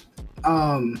dubstep,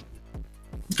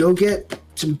 go get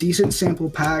some decent sample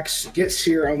packs, get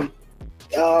Serum,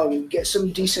 get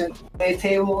some decent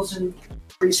tables and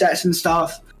presets and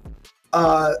stuff,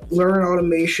 learn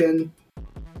automation,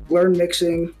 learn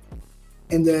mixing,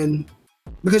 and then,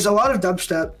 because a lot of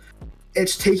dubstep,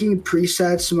 it's taking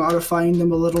presets, modifying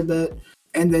them a little bit,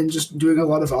 and then just doing a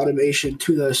lot of automation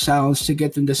to those sounds to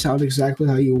get them to sound exactly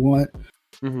how you want.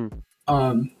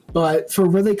 But for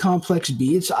really complex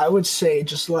beats, I would say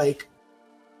just like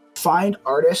find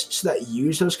artists that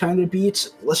use those kind of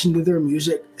beats, listen to their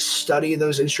music, study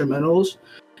those instrumentals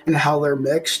and how they're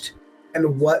mixed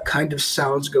and what kind of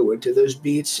sounds go into those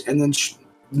beats, and then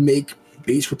make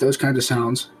beats with those kind of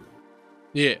sounds.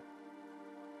 Yeah.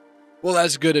 Well,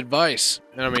 that's good advice.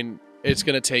 And I mean, it's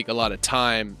going to take a lot of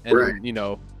time and, you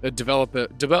know,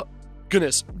 development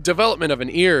of an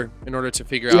ear in order to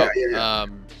figure out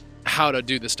how to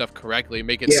do this stuff correctly,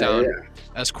 make it sound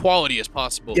as quality as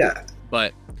possible. Yeah.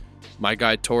 But my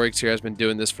guy Torix here has been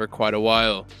doing this for quite a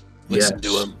while. Listen to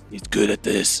him. He's good at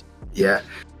this. Yeah.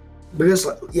 Because,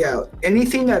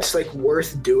 anything that's like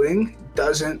worth doing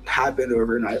doesn't happen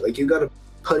overnight. Like, you got to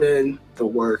put in the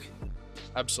work.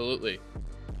 Absolutely.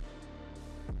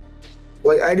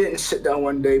 Like, I didn't sit down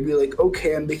one day and be like,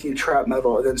 okay, I'm making trap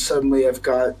metal, and then suddenly I've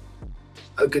got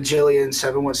a gajillion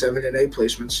 717 NA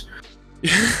placements.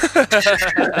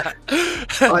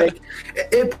 Like,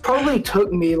 it probably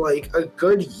took me like a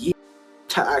good year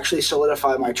to actually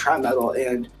solidify my trap metal,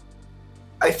 and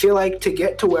I feel like to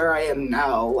get to where I am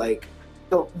now, like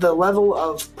the level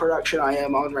of production I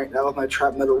am on right now with my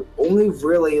trap metal I only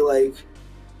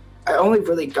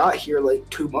really got here like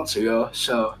 2 months ago.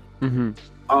 So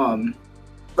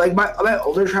like my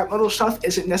older trap metal stuff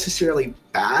isn't necessarily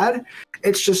bad,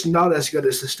 it's just not as good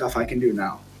as the stuff I can do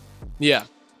now. Yeah.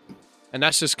 And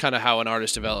that's just kind of how an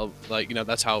artist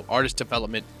that's how artist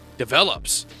development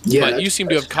develops. Yeah, but you seem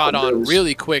to have caught on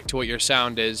really quick to what your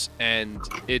sound is, and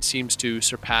it seems to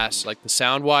surpass, like the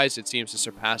sound wise, it seems to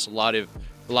surpass a lot of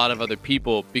other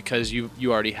people, because you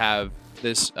already have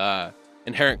this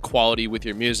inherent quality with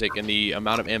your music, and the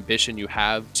amount of ambition you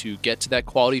have to get to that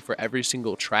quality for every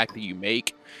single track that you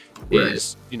make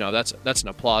is, that's an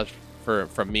applause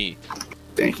from me.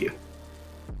 Thank you.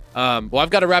 Well, I've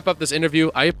got to wrap up this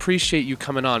interview. I appreciate you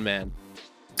coming on, man.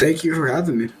 Thank you for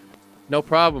having me. No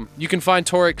problem. You can find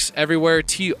Torix everywhere,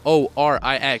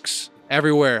 Torix,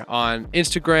 everywhere on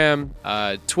Instagram,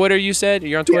 Twitter, you said?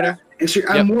 You're on Twitter? Yeah,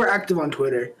 I'm more active on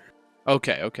Twitter.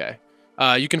 Okay.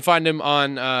 You can find him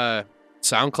on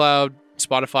SoundCloud,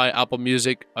 Spotify, Apple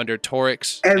Music under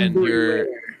Torix. Everywhere.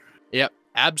 Yep,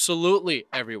 absolutely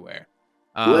everywhere.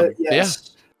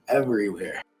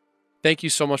 Everywhere. Thank you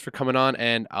so much for coming on,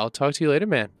 and I'll talk to you later,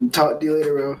 man. Talk to you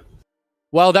later, bro.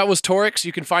 Well, that was Torix.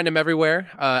 You can find him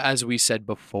everywhere, as we said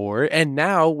before. And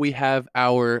now we have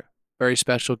our very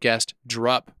special guest,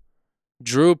 Drup.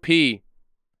 Drew P.,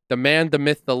 the man, the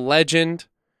myth, the legend,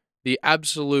 the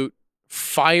absolute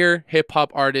fire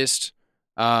hip-hop artist.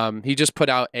 He just put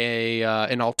out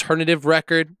an alternative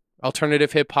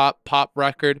hip-hop pop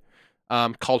record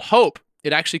called Hope.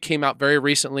 It actually came out very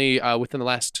recently, within the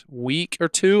last week or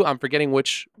two. I'm forgetting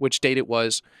which date it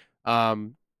was.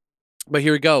 But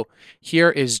here we go. Here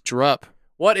is Drup.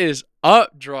 What is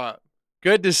up, Drup?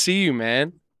 Good to see you,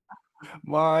 man.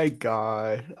 My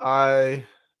guy, I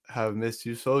have missed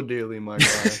you so dearly, my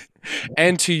guy.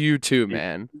 And to you too,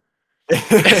 man.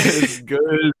 It's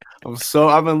good.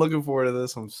 I've been looking forward to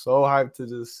this. I'm so hyped to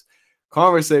just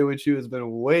conversate with you. It's been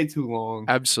way too long.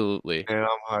 Absolutely. And I'm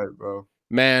hyped, bro.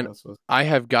 Man, I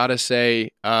have got to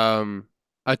say,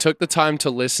 I took the time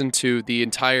to listen to the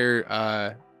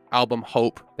entire album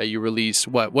Hope that you released.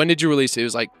 When did you release it? It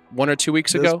was like 1 or 2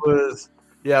 weeks ago?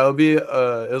 Yeah, it'll be it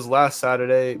was last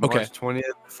Saturday, Okay. March 20th,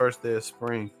 first day of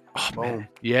spring. Oh man, Boom.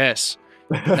 yes.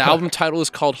 The album title is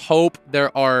called Hope.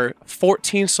 There are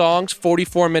 14 songs,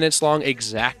 44 minutes long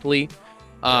exactly.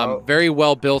 Wow. Very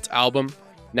well built album.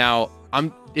 Now,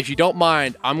 if you don't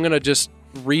mind, I'm gonna just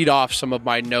read off some of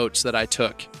my notes that I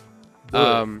took.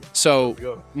 So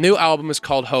Go. new album is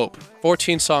called Hope.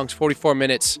 14 songs, 44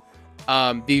 minutes.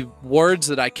 The words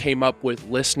that I came up with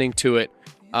listening to it,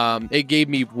 it gave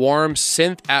me warm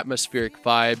synth atmospheric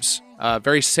vibes,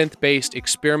 very synth-based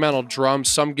experimental drums,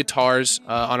 some guitars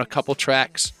on a couple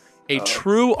tracks, a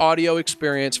true audio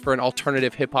experience for an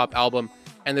alternative hip-hop album,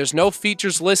 and there's no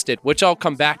features listed, which I'll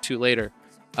come back to later.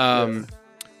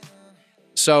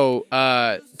 So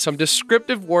some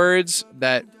descriptive words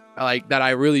that I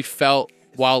really felt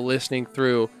while listening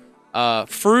through: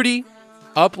 fruity,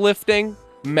 uplifting,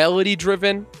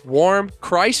 melody-driven, warm,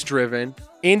 Christ-driven,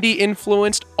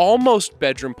 indie-influenced, almost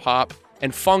bedroom pop,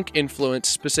 and funk influence,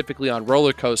 specifically on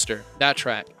Roller Coaster, that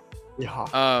track.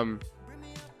 Yeah.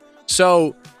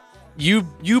 So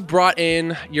you brought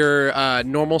in your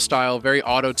normal style, very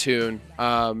auto-tune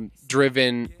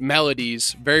driven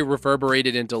melodies, very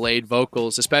reverberated and delayed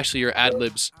vocals, especially your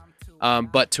ad-libs,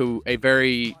 but to a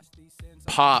very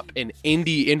pop and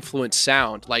indie influenced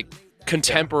sound, like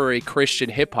contemporary Christian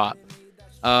hip-hop.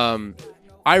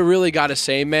 I really gotta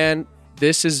say, man,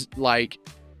 this is like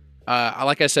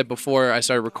I said before I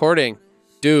started recording,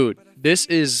 dude, this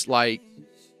is like,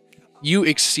 you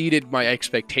exceeded my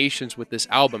expectations with this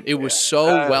album. It was so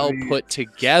well put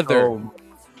together.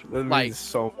 That like means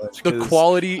so much. The 'cause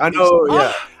quality. I know. is,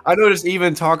 Yeah, I noticed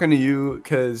even talking to you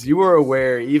because you were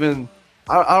aware. Even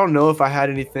I don't know if I had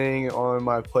anything on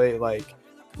my plate like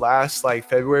last like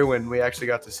February when we actually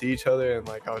got to see each other and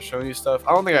like I was showing you stuff.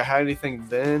 I don't think I had anything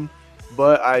then,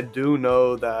 but I do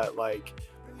know that like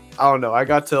I don't know. I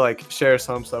got to like share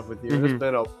some stuff with you. It's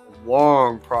been a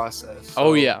long process. So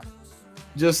Oh yeah.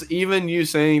 just even you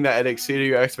saying that it exceeded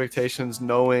your expectations,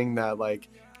 knowing that like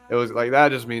it was like that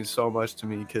just means so much to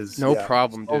me because No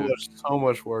problem, dude. so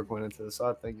much work went into this. So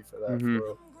I thank you for that.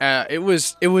 Bro.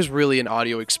 It was really an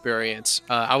audio experience.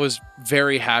 I was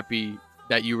very happy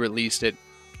that you released it.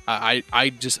 I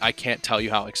can't tell you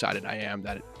how excited I am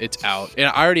that it's out.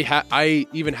 And I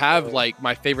even have like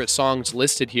my favorite songs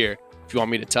listed here if you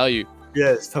want me to tell you.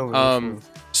 Yes, tell me.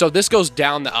 So this goes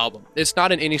down the album. It's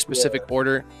not in any specific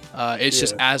order. It's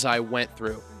just as I went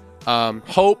through.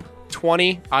 Hope,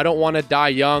 20, I Don't Want to Die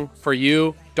Young, For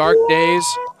You, Dark Days.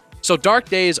 So Dark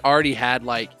Days already had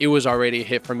it was already a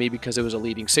hit for me because it was a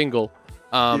leading single.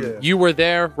 You Were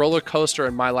There, Roller Coaster,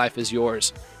 and My Life Is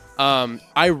Yours.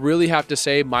 I really have to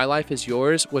say My Life Is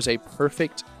Yours was a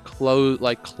perfect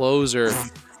closer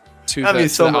to that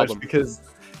means so the much album. Because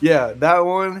that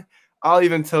one, I'll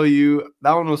even tell you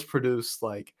that one was produced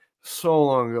like so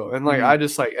long ago, and I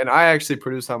just and I actually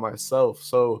produced that myself.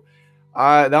 So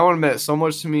that one meant so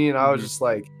much to me, and I was just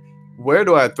like, where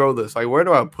do I throw this? Like, where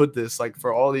do I put this? Like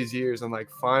for all these years, and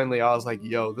finally I was like,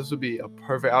 yo, this would be a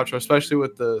perfect outro, especially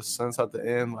with the sense at the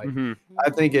end.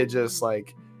 I think it just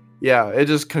it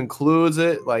just concludes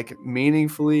it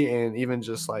meaningfully, and even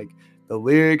just the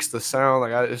lyrics, the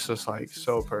sound, it's just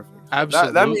so perfect.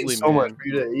 Absolutely, that means so much man. for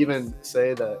you to even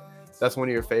say that that's one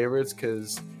of your favorites,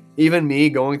 because even me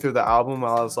going through the album,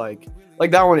 I was like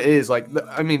that one is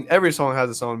I mean, every song has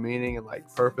its own meaning and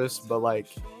purpose, but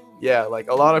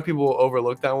a lot of people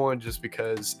overlook that one just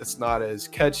because it's not as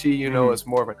catchy, it's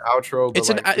more of an outro. But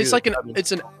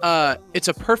it's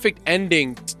a perfect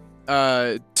ending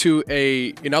to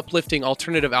an uplifting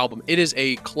alternative album. It is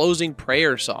a closing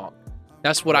prayer song.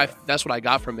 That's what I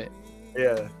got from it.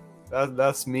 Yeah,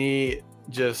 that's me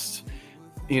just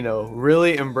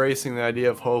really embracing the idea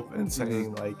of hope and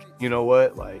saying you know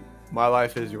what, my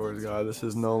life is yours, God. This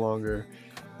is no longer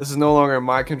in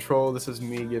my control. This is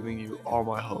me giving you all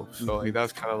my hope. So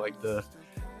that's kind of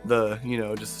the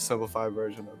just a simplified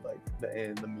version of the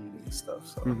end, the meaning stuff.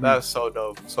 So that's so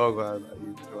dope. So glad that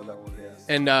you enjoyed that one. Yeah.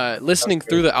 And listening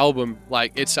through the album,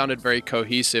 it sounded very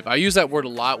cohesive. I use that word a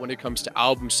lot when it comes to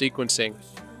album sequencing,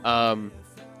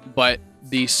 but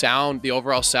the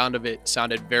overall sound of it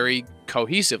sounded very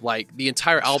cohesive. The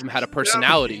entire album had a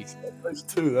personality.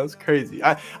 That's crazy.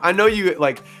 I know you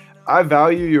I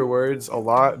value your words a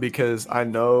lot because I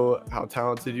know how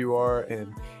talented you are,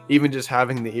 and even just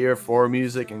having the ear for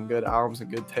music and good albums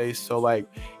and good taste. So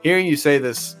hearing you say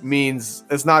this means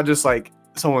it's not just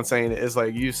someone saying it, it's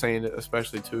you saying it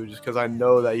especially too, just because I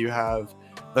know that you have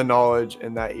the knowledge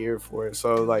and that ear for it.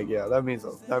 So that means a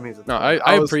no, ton.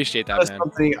 I appreciate that, man.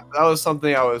 That was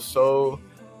something I was so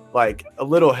like a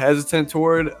little hesitant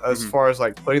toward as Mhm. far as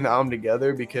like putting the album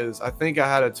together, because I think I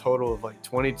had a total of like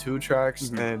 22 tracks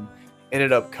Mhm. and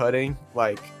ended up cutting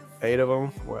like 8 of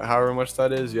them, however much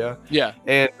that is. Yeah. Yeah.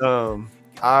 And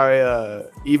I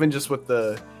even just with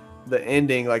the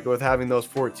ending, like with having those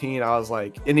 14, I was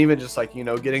like, and even just like, you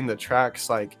know, getting the tracks,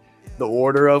 like the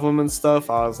order of them and stuff,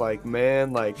 I was like,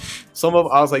 man, like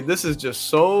I was like, this is just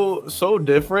so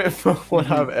different from what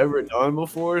Mhm. I've ever done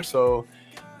before. So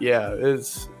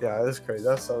it's crazy.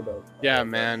 That's so dope. Yeah,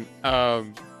 man. I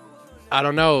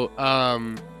don't know.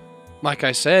 Like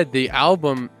I said, the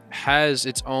album has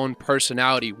its own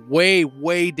personality,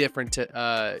 way different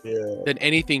Yeah. than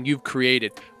anything you've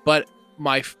created. But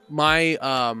my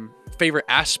favorite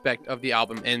aspect of the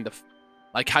album and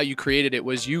like how you created it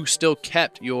was you still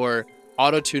kept your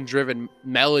auto-tune driven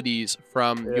melodies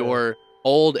from Yeah. your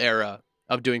old era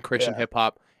of doing Christian Yeah. hip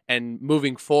hop and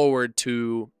moving forward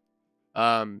to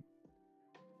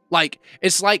like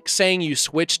it's like saying you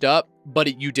switched up,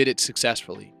 but you did it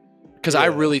successfully. Because I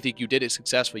Yeah. really think you did it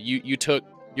successfully. You took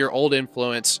your old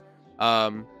influence,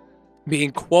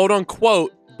 being quote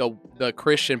unquote the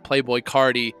Christian Playboy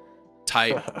Cardi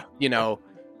type, you know,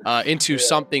 into Yeah.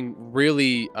 something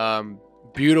really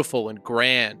beautiful and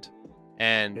grand,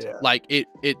 and Yeah. like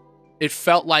it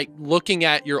felt like looking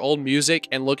at your old music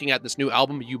and looking at this new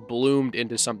album, you bloomed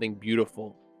into something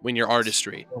beautiful when your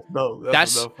artistry. No,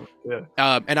 That's dope.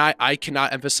 Yeah. and I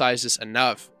cannot emphasize this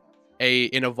enough.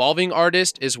 An evolving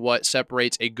artist is what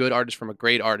separates a good artist from a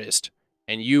great artist,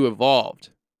 and you evolved,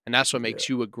 and that's what makes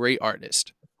you a great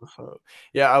artist.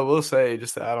 Yeah, I will say,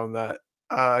 just to add on that,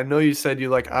 I know you said you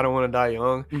like I Don't Want to Die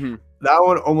Young. Mhm. That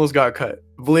one almost got cut.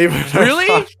 Believe it or Really?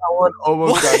 not, that one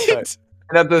almost got cut. What?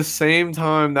 And at the same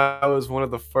time, that was one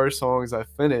of the first songs I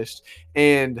finished.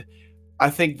 And I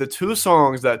think the two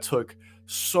songs that took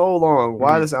so long,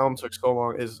 why Mhm. this album took so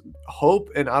long, is Hope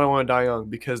and I Don't Want to Die Young,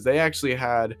 because they actually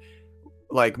had,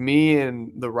 like, me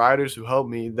and the writers who helped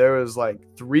me, there was like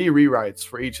 3 rewrites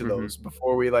for each of Mhm. those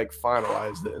before we like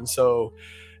finalized it. And so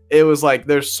it was like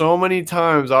there's so many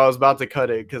times I was about to cut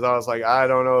it because I was like, I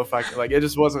don't know if I can, like, it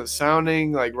just wasn't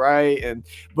sounding like right. And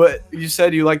but you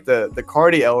said you like the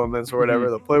Cardi elements or whatever,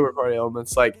 the Playboy Cardi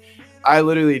elements. Like I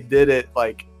literally did it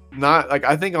like not like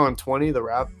I think on 20 the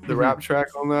rap track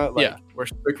on that, like Yeah. where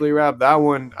strictly rap, that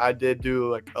one I did do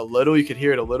like a little, you could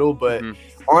hear it a little, but Mhm.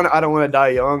 on I Don't Want to Die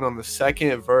Young, on the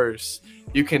second verse,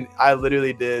 I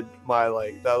literally did my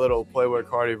like that little Playboy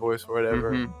Cardi voice or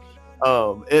whatever. Mhm.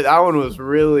 That one was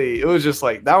really, it was just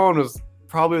like that one was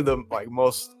probably the like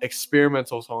most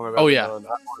experimental song I've ever done. I Don't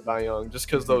Want to Die Young, just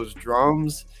because those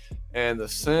drums and the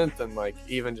synth and like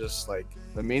even just like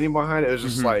the meaning behind it was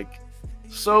just like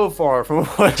so far from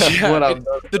what I've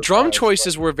done. The drum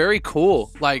choices were very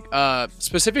cool. Like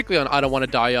specifically on I Don't Want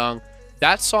to Die Young,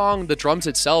 that song, the drums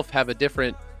itself have a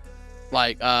different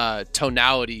like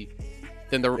tonality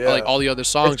than like all the other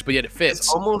songs, but yet it fits.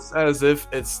 It's almost as if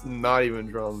it's not even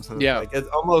drums. Yeah. Like it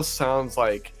almost sounds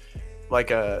like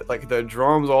the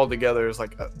drums all together is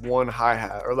like one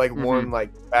hi-hat or like one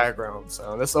like background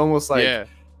sound. It's almost like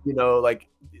you know, like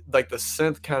the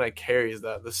synth kind of carries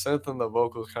that. The synth and the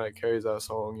vocals kind of carries that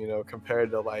song, you know,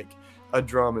 compared to like a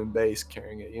drum and bass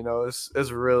carrying it. You know,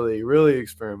 it's really, really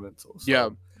experimental. So. Yeah.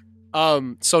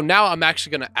 So now I'm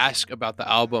actually going to ask about the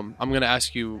album. I'm going to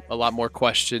ask you a lot more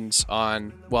questions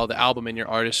on, well, the album and your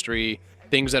artistry,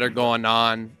 things that are going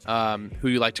on, who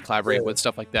you like to collaborate with,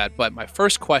 stuff like that. But my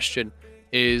first question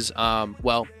is,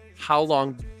 well, how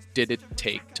long did it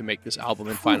take to make this album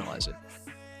and finalize it?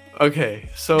 Okay,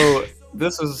 so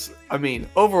this is, I mean,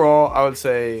 overall, I would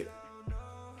say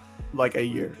like a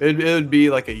year. It would be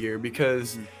like a year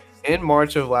because in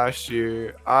March of last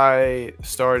year,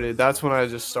 that's when I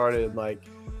just started like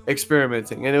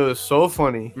experimenting, and it was so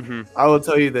funny. I will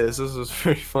tell you this was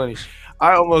very funny.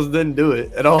 I almost didn't do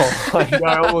it at all. Like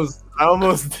I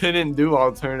almost didn't do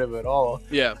alternative at all.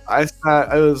 Yeah. It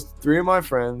was 3 of my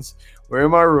friends were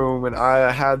in my room, and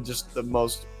I had just the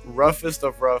most roughest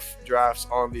of rough drafts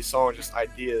on these songs, just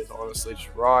ideas, honestly, just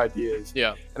raw ideas.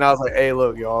 Yeah. And I was like, hey,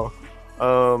 look, y'all.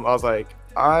 I was like,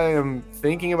 I am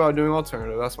thinking about doing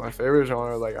alternative. That's my favorite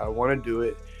genre. Like, I want to do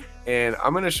it. And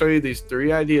I'm going to show you these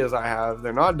 3 ideas I have.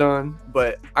 They're not done,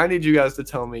 but I need you guys to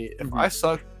tell me if I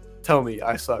suck. Tell me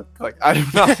I suck. Like, I do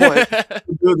not want to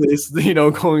do this, you know,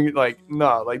 going like,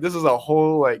 nah, like this is a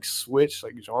whole like switch,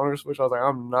 like genre switch. I was like,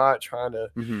 I'm not trying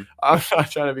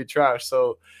to be trash.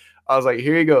 So I was like,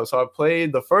 here you go. So I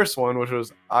played the first one, which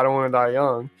was I Don't Want to Die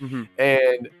Young.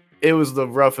 And it was the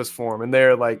roughest form. And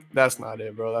they're like, that's not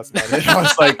it, bro. That's not it.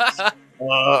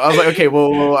 I was like, okay,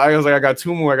 well, I was like, I got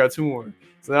two more.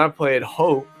 So then I played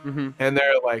Hope. And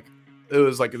they're like, it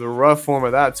was like the rough form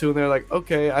of that too. And they're like,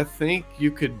 okay, I think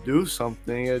you could do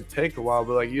something. It'd take a while,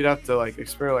 but like you'd have to like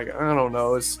experiment. Like I don't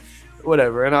know, it's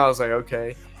whatever. And I was like,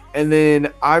 okay. And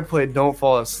then I played Don't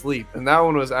Fall Asleep, and that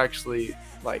one was actually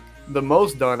like the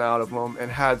most done out of them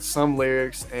and had some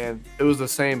lyrics, and it was the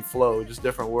same flow, just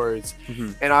different words.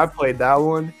 Mhm. And I played that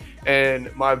one,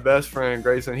 and my best friend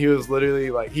Grayson, he was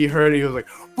literally like, he heard it, he was like,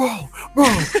 bro,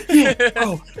 yeah,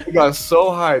 bro. He got so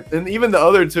hyped. And even the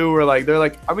other two were like, they're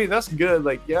like, I mean, that's good,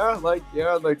 like like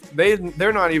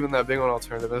they're not even that big on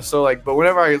alternative. And so like, but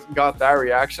whenever I got that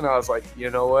reaction, I was like, you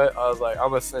know what, I was like, I'm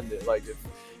gonna send it, like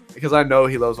because I know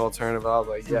he loves alternative. I was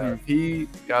like, yeah,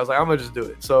 I was like, I'm gonna just do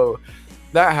it. So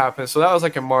that happened. So that was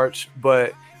like in March,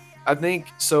 but I think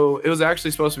so it was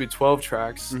actually supposed to be 12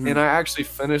 tracks, and I actually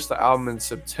finished the album in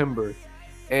September.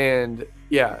 And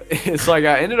yeah, it's like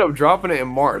I ended up dropping it in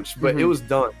March, but it was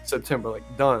done September, like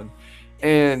done.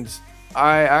 And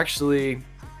I actually,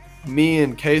 me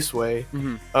and Caseway,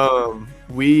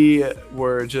 we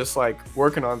were just like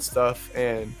working on stuff,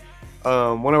 and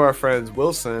one of our friends,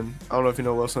 Wilson, I don't know if you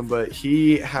know Wilson, but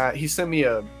he sent me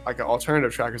a like an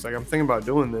alternative track. It's like, I'm thinking about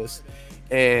doing this,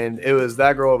 and it was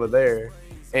That Girl Over There,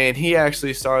 and he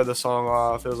actually started the song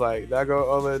off. It was like, that girl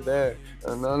over there,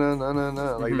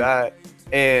 no, like that.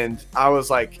 And I was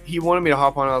like, he wanted me to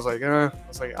hop on. I was like,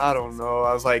 I don't know.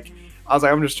 I was like,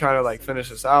 I'm just trying to like finish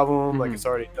this album. Like it's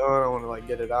already done. I want to like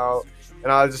get it out.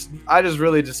 And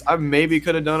I maybe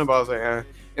could have done it, but I was like,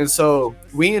 And so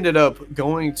we ended up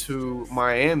going to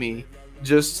Miami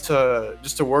just to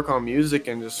work on music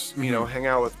and just, you know, hang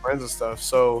out with friends and stuff.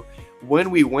 So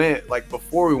when we went, like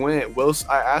before we went,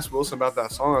 I asked Wilson about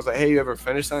that song. I was like, hey, you ever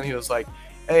finished that? And he was like,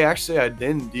 hey, actually I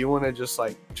didn't. Do you want to just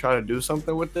like try to do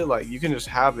something with it? Like you can just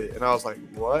have it. And I was like,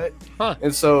 what?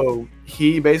 And so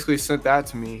he basically sent that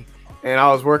to me, and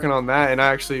I was working on that, and I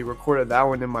actually recorded that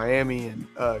one in Miami, and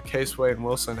Caseway and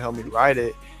Wilson helped me write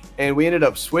it. And we ended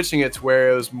up switching it to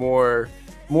where it was more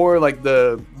like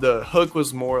the hook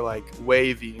was more like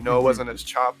wavy, you know, it wasn't as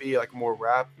choppy, like more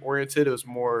rap oriented. It was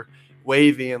more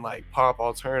wavy and like pop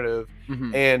alternative.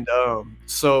 And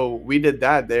so we did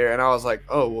that there, and I was like,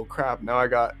 oh well crap, now I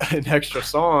got an extra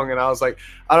song. And I was like,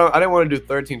 I didn't want to do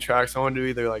 13 tracks. I wanted to do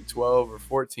either like 12 or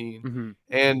 14.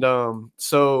 And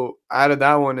so I added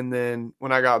that one, and then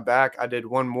when I got back I did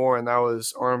one more, and that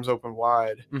was Arms Open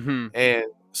Wide. And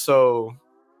so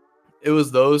it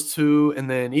was those two, and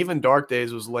then even Dark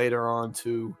Days was later on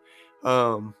too.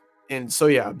 And so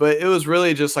yeah, but it was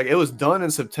really just like, it was done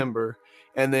in September,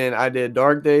 and then I did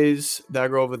Dark Days, That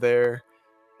Girl Over There,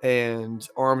 and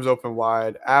Arms Open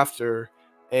Wide after,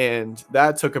 and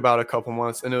that took about a couple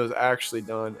months, and it was actually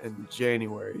done in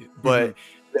January. But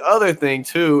the other thing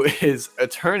too is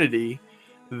Eternity.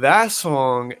 That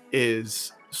song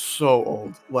is so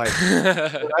old. Like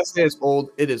when I say it's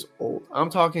old, it is old. I'm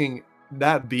talking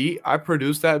that beat. I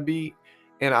produced that beat,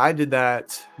 and I did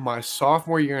that my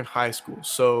sophomore year in high school.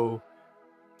 So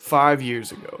 5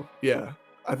 years ago. Yeah.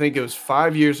 I think it was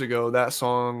 5 years ago that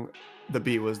song, the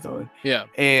beat was done. Yeah.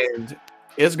 And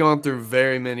it's gone through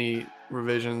very many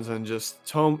revisions and just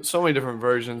so many different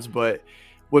versions. But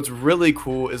what's really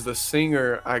cool is the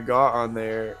singer I got on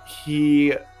there,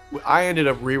 I ended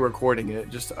up re-recording it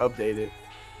just to update it.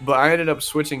 But I ended up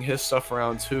switching his stuff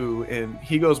around too, and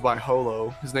he goes by Holo.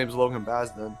 His name's Logan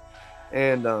Basden.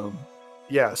 And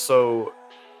yeah, so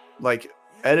like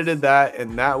edited that,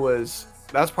 and that's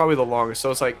probably the longest. So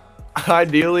it's like,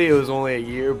 ideally it was only a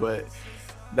year, but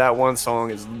that one song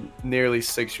is nearly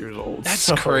 6 years old. That's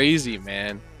crazy,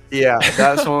 man. Yeah,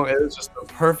 that song, it was just the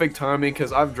perfect timing,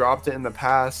 because I've dropped it in the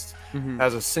past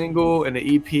as a single and an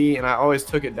EP, and I always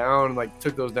took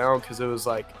those down because it was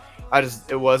like,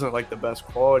 it wasn't like the best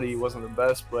quality, it wasn't the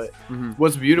best. But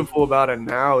what's beautiful about it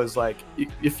now is like,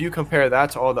 if you compare that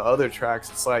to all the other tracks,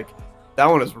 it's like that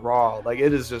one is raw. Like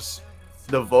it is just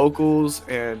the vocals,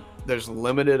 and there's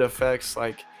limited effects,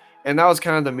 like, and that was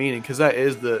kind of the meaning, because that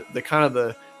is the kind of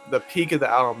the peak of the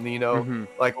album, you know,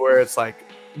 like where it's like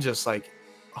just like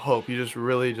hope. You just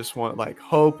really just want like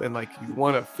hope, and like you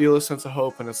want to feel a sense of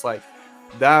hope, and it's like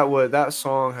that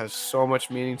song has so much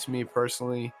meaning to me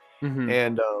personally.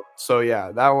 And so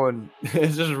yeah, that one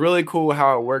it's just really cool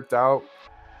how it worked out.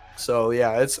 So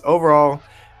yeah, it's overall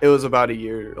it was about a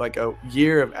year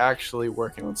of actually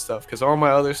working on stuff, because all my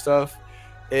other stuff,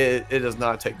 it does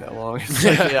not take that long. It's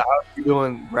like, yeah, I'll be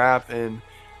doing rap, and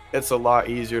it's a lot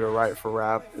easier to write for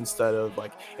rap instead of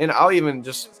like, and I'll even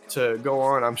just to go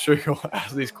on, I'm sure you'll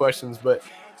ask these questions, but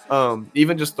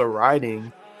even just the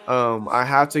writing, I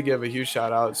have to give a huge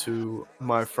shout out to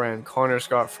my friend Connor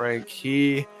Scott Frank.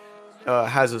 He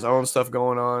has his own stuff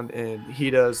going on, and he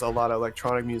does a lot of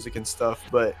electronic music and stuff,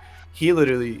 but he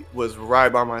literally was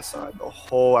right by my side the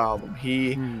whole album.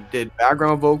 He Mm. did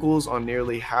background vocals on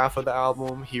nearly half of the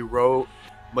album. He wrote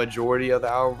majority of the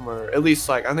album, or at least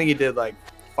like I think he did like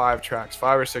 5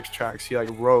 or 6 tracks he like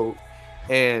wrote.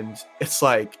 And it's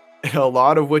like a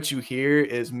lot of what you hear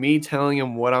is me telling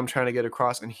him what I'm trying to get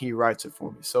across, and he writes it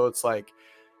for me. So it's like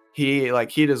he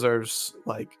deserves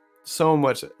like so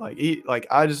much, like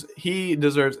he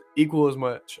deserves equal as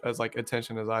much as like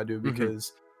attention as I do,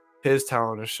 because his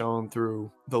talent is shown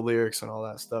through the lyrics and all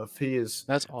that stuff. He is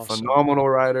That's a awesome. phenomenal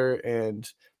writer, and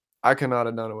I could not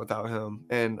have done it without him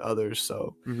and others.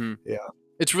 So yeah,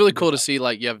 It's really cool to see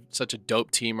like you have such a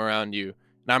dope team around you,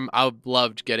 and I've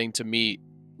loved getting to meet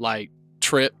like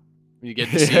Trip. You get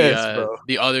to see Yes, bro.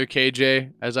 the other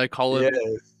KJ, as I call him.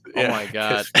 yes, Oh yeah, my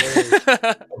god.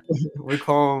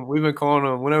 we've been calling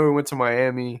him whenever we went to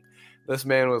Miami. This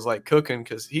man was like cooking,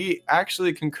 because he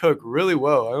actually can cook really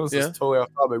well. I know this Yeah. is totally off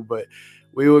topic, but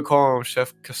we would call him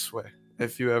Chef Kaswe.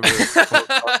 If you ever you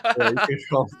can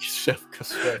call him Chef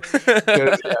Kaswe.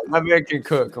 'Cause, yeah, that man can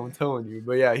cook, I'm telling you.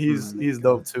 But yeah, he's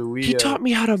dope too. He taught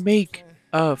me how to make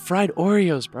fried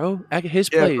Oreos, bro, at his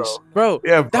Yeah, place. Bro,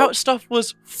 Yeah, bro. that stuff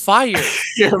was fire.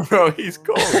 Yeah, bro, he's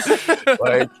cold.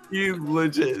 Like, he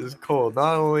legit is cold.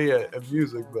 Not only at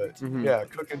music, but yeah,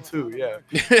 cooking too. Yeah,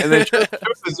 and then Trip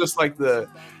is just like the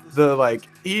like,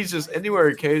 he's just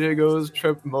anywhere KJ goes,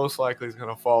 Trip most likely is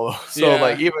gonna follow. So Yeah.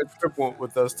 like, even Trip went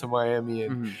with us to Miami,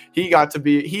 and he got to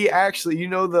be. He actually, you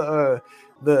know, the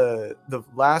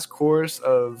last chorus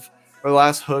of, or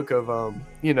last hook of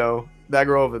you know, That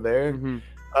Girl Over There.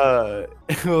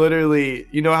 Literally,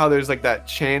 you know how there's like that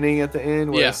chanting at the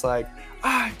end where Yeah. it's like,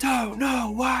 I don't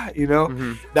know why, you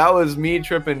know? That was me,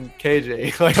 tripping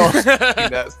KJ. Like, I was thinking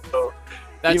that. So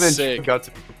That's even sick. Trip got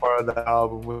to be a part of the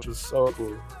album, which was so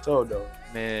cool, so dope.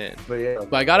 Man. But yeah,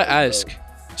 But I gotta that was ask,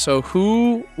 so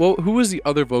who was the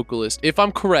other vocalist, if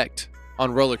I'm correct,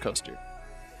 on Roller Coaster?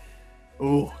 dope.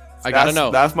 Ooh, I gotta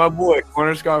know. That's my boy,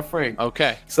 Corner Scott Frank.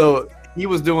 Okay. So he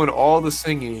was doing all the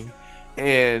singing,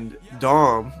 and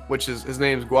Dom, which is, his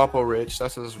name's Guapo Rich,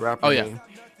 that's his rapper name.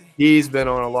 He's been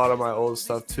on a lot of my old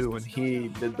stuff too, and he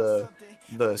did the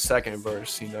second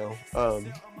verse, you know,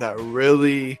 that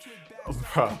really,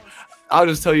 bro. I'll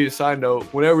just tell you a side note.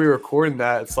 Whenever we were recording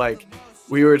that, it's like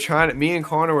me and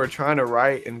Connor were trying to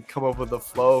write and come up with a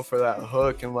flow for that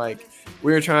hook, and like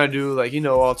we were trying to do like, you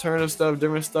know, alternative stuff,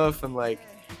 different stuff, and like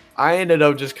I ended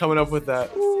up just coming up with that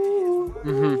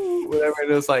whatever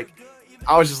it is. Like,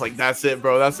 I was just like, that's it,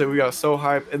 bro, that's it. We got so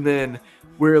hyped, and then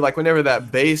we're like, whenever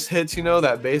that bass hits, you know,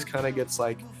 that bass kind of gets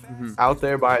like out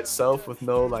there by itself with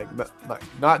no like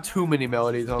not too many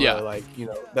melodies on the, like, you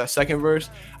know, that second verse.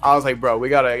 I was like, bro, we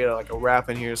gotta get like a rap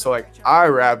in here. So like I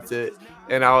rapped it,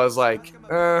 and I was like,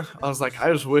 I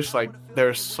just wish like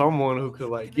there's someone who could,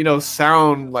 like, you know,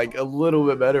 sound like a little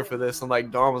bit better for this. And like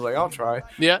Dom was like, I'll try.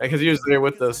 Yeah. Because he was there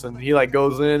with us, and he like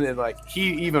goes in, and like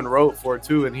he even wrote for it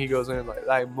too, and he goes in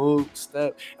like move,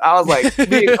 step. I was like,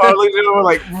 me and Carly were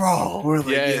like, bro, we're like,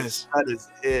 yes, that is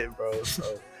it, bro.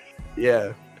 So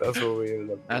yeah, that's what we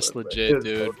ended up doing. That's But legit, it was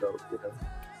dude. so dope, you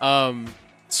know?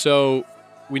 So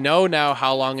we know now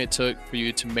how long it took for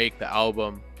you to make the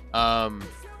album.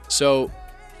 So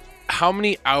how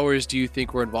many hours do you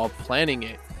think were involved planning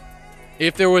it,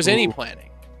 if there was any planning?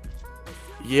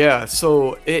 Yeah,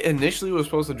 so it initially was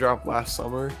supposed to drop last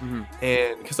summer,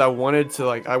 and because I wanted to,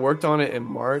 like, I worked on it in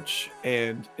March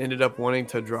and ended up wanting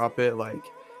to drop it like,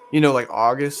 you know, like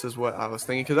August is what I was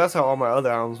thinking, because that's how all my other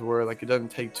albums were. Like, it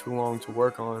doesn't take too long to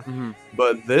work on.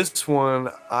 But this one,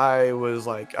 I was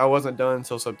like, I wasn't done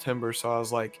until September, so I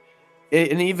was like,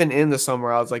 and even in the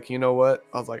summer, I was like, you know what?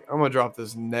 I was like, I'm gonna drop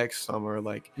this next summer,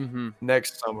 like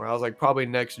next summer. I was like, probably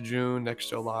next June, next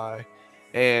July.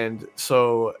 And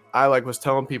so I like was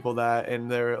telling people that,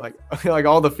 and they're like, like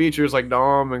all the features, like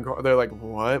Dom, and they're like,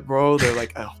 what, bro? They're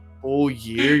like, a whole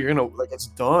year? You're gonna, like, it's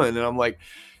done? And I'm like,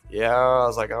 yeah. I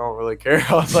was like, I don't really care.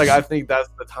 I was like, I think that's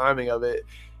the timing of it,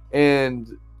 and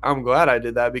I'm glad I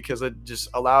did that, because it just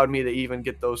allowed me to even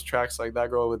get those tracks like That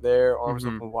Girl Over There, Arms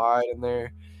Up and Wide in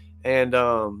there. And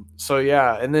so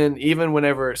yeah, and then even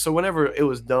whenever it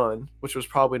was done, which was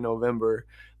probably November,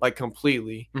 like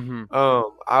completely,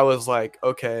 I was like,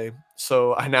 okay,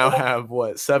 so I now have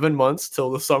 7 months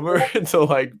till the summer to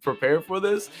like prepare for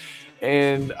this.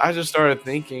 And I just started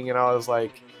thinking, and I was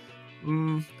like,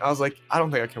 I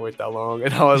don't think I can wait that long.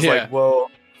 And I was like, well,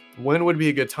 when would be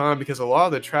a good time? Because a lot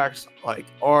of the tracks like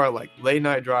are like late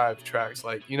night drive tracks,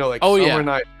 like, you know, like summer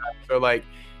night tracks, or like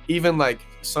even like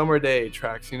summer day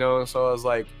tracks, you know. And so I was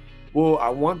like, well, I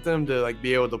want them to like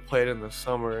be able to play it in the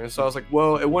summer. And so I was like,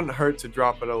 well, it wouldn't hurt to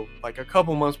drop it like a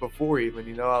couple months before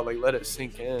even, I'll like let it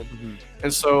sink in. Mm-hmm.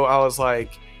 And so I was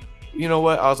like, you know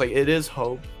what? I was like, it is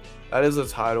hope. That is the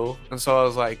title. And so I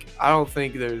was like, I don't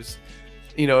think there's,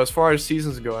 as far as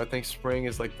seasons go, I think spring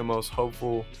is like the most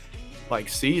hopeful like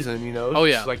season, Oh,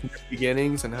 yeah. It's like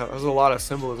beginnings and has a lot of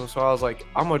symbolism. So I was like,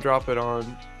 I'm gonna drop it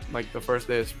on like the first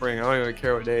day of spring. I don't even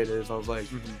care what day it is. I was like,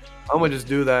 I'm gonna just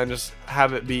do that and just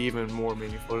have it be even more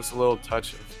meaningful. Just a little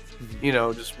touch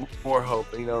of, just more hope,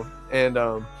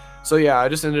 And so yeah, I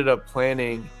just ended up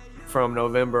planning from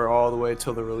November all the way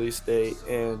till the release date,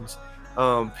 and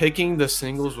picking the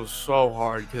singles was so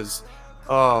hard because,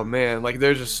 oh man, like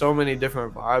there's just so many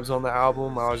different vibes on the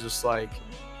album. I was just like,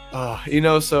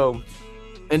 so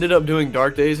ended up doing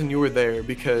Dark Days and You Were There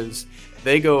because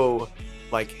they go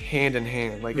like hand in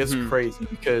hand. Like it's crazy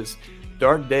because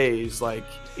Dark Days, like,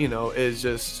 is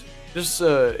just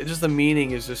the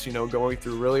meaning is just, going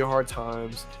through really hard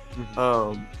times,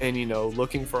 and,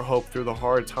 looking for hope through the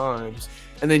hard times.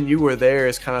 And then You Were There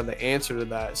is kind of the answer to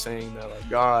that, saying that like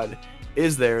God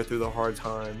is there through the hard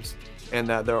times and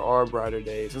that there are brighter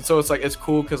days. And so it's like, it's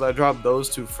cool because I dropped those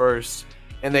two first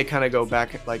and they kind of go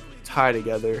back, like tie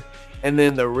together. And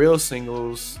then the real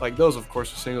singles, like those of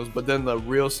course are singles, but then the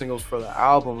real singles for the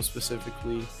album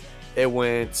specifically, it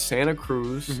went Santa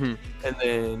Cruz, and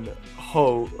then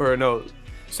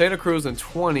Santa Cruz and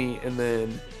 20, and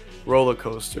then Roller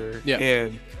Coaster. Yeah.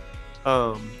 And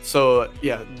so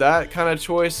yeah, that kind of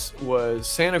choice was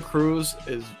Santa Cruz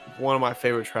is one of my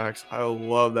favorite tracks. I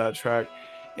love that track,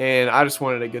 and I just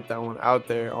wanted to get that one out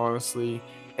there, honestly,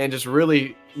 and just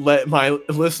really let my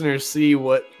listeners see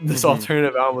what this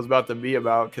alternative album was about to be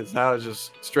about, because that was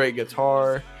just straight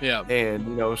guitar,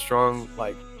 and strong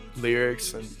like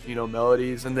lyrics and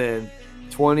melodies. And then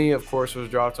 20 of course was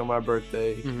dropped on my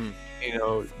birthday,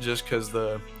 just because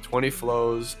the 20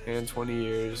 flows and 20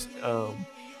 years.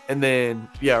 And then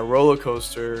Roller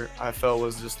Coaster I felt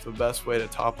was just the best way to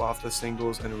top off the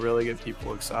singles and really get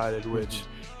people excited, which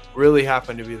really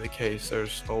happened to be the case.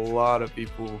 There's a lot of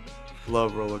people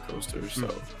love Roller Coasters.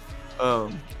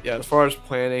 So as far as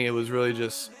planning, it was really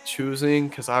just choosing,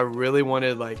 because I really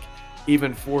wanted, like,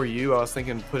 even For You, I was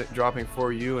thinking dropping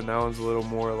For You, and that one's a little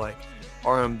more like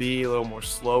R&B, a little more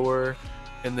slower.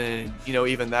 And then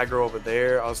even That Girl Over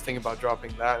There, I was thinking about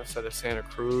dropping that instead of Santa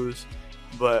Cruz,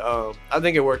 but I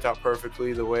think it worked out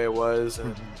perfectly the way it was.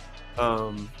 And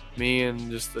me and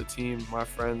just the team, my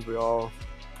friends,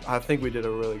 I think we did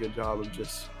a really good job of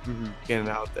just getting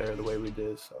it out there the way we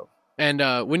did. So. And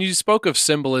when you spoke of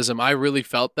symbolism, I really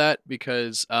felt that,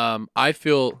 because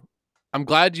I'm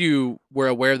glad you were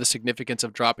aware of the significance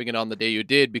of dropping it on the day you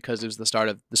did, because it was the start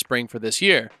of the spring for this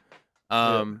year,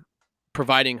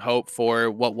 providing hope for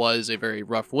what was a very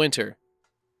rough winter.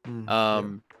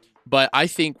 But I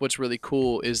think what's really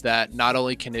cool is that not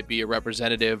only can it be a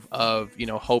representative of,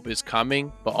 hope is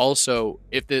coming, but also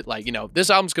if this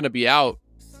album's going to be out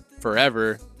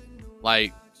forever,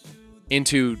 like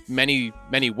into many,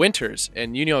 many winters.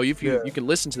 And, if you can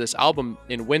listen to this album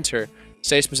in winter,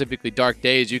 say specifically Dark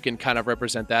Days, you can kind of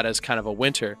represent that as kind of a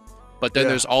winter. But then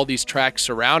there's all these tracks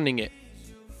surrounding it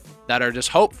that are just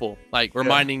hopeful, like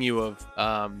reminding you of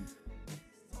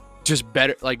just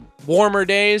better, like warmer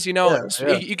days, you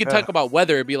could talk about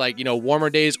weather. It'd be like, warmer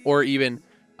days, or even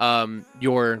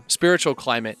your spiritual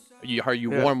climate. Are you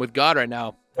warm with God right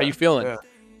now? How you feeling?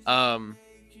 For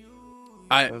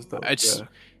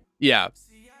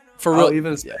real. I'll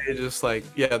even say just like,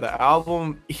 the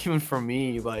album, even for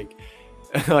me, like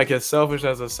like as selfish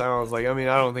as it sounds, like, I mean,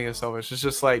 I don't think it's selfish. It's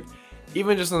just like,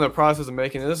 even just in the process of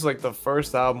making it, this is like the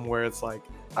first album where it's like,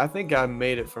 I think I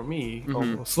made it for me,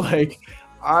 almost. Like,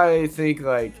 I think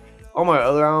like all my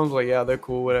other albums, like, they're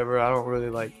cool, whatever. I don't really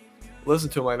like listen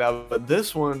to them like that, but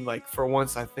this one, like, for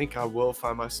once, I think I will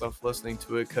find myself listening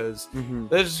to it, because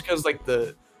that's just because like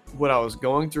what I was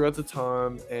going through at the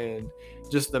time and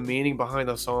just the meaning behind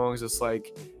the songs. It's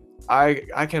like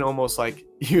I can almost like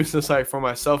use this like for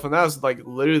myself, and that was like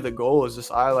literally the goal. Is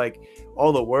just I like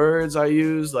all the words I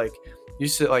use, like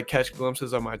used to like catch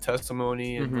glimpses of my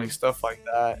testimony and like stuff like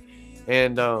that.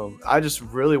 And I just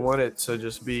really want it to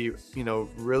just be,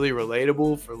 really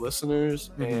relatable for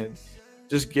listeners, and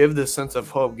just give this sense of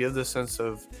hope, give this sense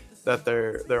of that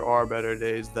there are better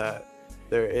days, that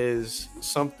there is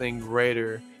something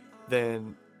greater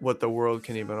than what the world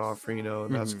can even offer,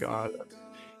 and that's God,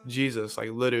 Jesus, like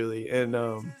literally. And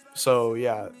so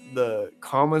the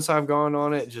comments I've gone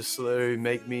on it just literally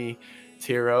make me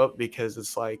tear up, because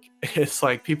it's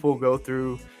like people go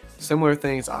through similar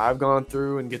things I've gone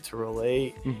through and get to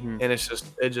relate, and it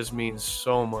just means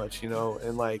so much,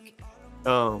 and like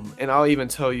And I'll even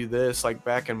tell you this, like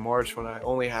back in March when I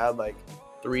only had like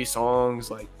 3 songs,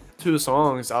 like 2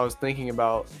 songs, I was thinking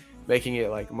about making it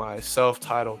like my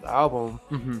self-titled album.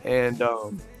 Mm-hmm. And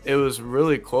it was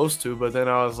really close to, but then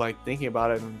I was like thinking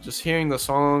about it and just hearing the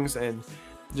songs and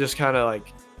just kind of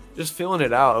like just feeling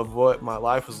it out of what my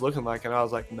life was looking like. And I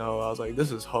was like, no, I was like,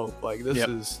 this is hope. Like Yep.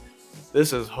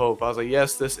 this is hope. I was like,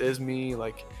 yes, this is me.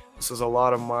 Like this is a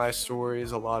lot of my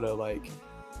stories, a lot of like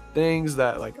things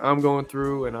that like I'm going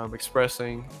through and I'm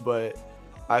expressing. But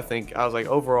I think I was like,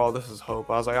 overall, this is hope.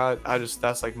 I was like, I just,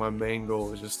 that's like my main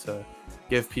goal, is just to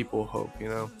give people hope, you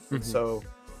know. Mhm. So,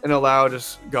 and allow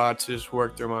just God to just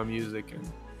work through my music,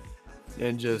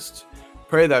 and just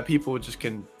pray that people just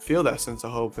can feel that sense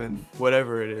of hope in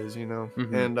whatever it is, you know.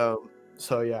 Mhm. And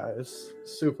so yeah, it's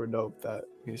super dope that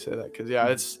you say that, because yeah,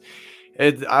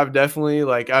 Mhm. I've definitely,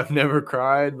 like, I've never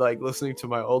cried like listening to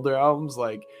my older albums.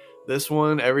 Like this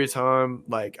one, every time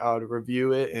like I would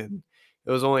review it, and it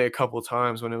was only a couple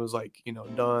times when it was like, you know,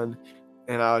 done,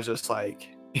 and I was just like,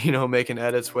 you know, making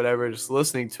edits, whatever, just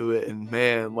listening to it, and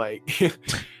man, like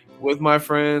with my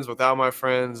friends, without my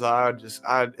friends,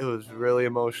 it was really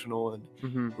emotional and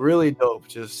Mhm. really dope.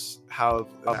 Just how,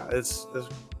 yeah, it's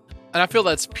And I feel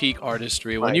that's peak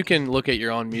artistry when you like, can look at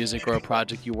your own music or a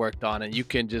project you worked on and you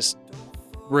can just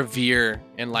revere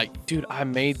and like, dude, I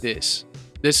made this.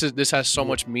 This has so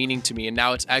much meaning to me, and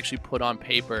now it's actually put on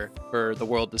paper for the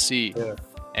world to see. yeah,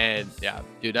 And yeah,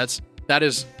 dude, that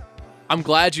is. I'm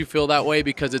glad you feel that way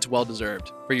because it's well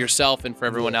deserved for yourself and for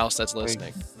everyone else that's thank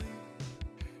listening.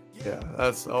 yeah,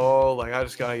 that's all. Like, I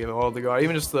just gotta give it all to God.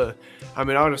 Even just I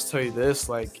mean, I'll just tell you this,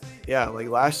 like, yeah, like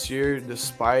last year,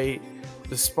 despite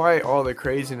all the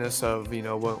craziness of, you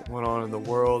know, what went on in the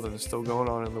world and is still going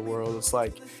on in the world, it's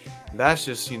like that's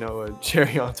just, you know, a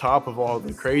cherry on top of all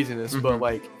the craziness. But Mhm.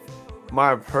 like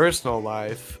my personal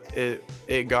life,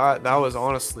 that was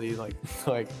honestly like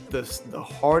like the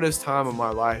hardest time of my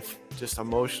life, just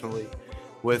emotionally,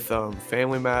 with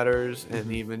family matters, and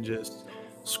Mhm. even just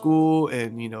school,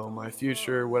 and you know, my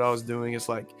future, what I was doing. It's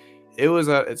like it was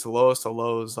at its lowest of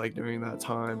lows, like during that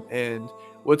time. And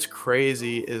what's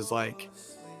crazy is like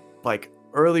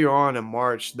earlier on in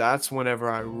March, that's whenever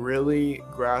I really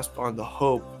grasped on the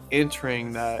hope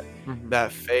entering Mhm.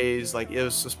 that phase. Like it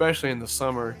was especially in the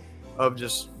summer of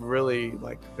just really,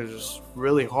 like, it was just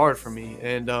really hard for me.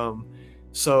 And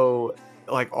so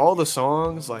like all the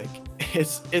songs, like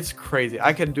it's crazy.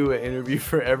 I could do an interview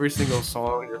for every single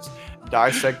song, just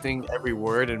dissecting every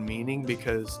word and meaning,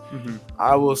 because Mhm.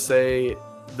 I will say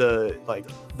the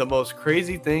most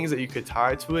crazy things that you could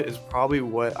tie to it is probably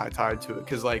what I tied to it,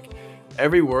 because like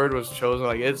every word was chosen,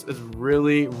 like it's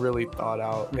really really thought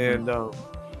out. Mhm. And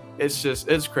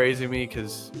it's crazy to me,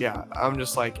 because yeah, I'm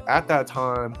just like, at that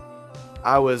time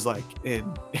I was like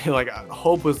in like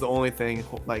hope was the only thing,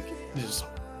 like, just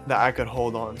that I could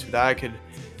hold on to, that I could,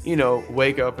 you know,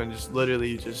 wake up and just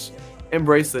literally just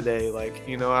embrace the day. Like,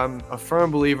 you know, I'm a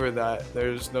firm believer that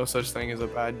there's no such thing as a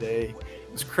bad day.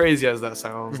 As crazy as that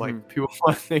sounds, Mhm. like people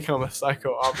might think I'm a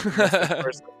psycho optimistic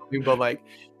person, but like,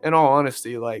 in all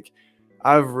honesty, like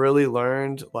I've really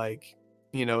learned, like,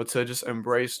 you know, to just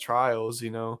embrace trials,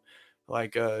 you know,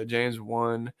 like James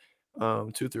 1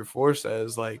 2 through 4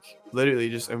 says, like, literally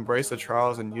just embrace the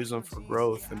trials and use them for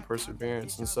growth and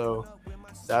perseverance. And so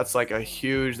that's like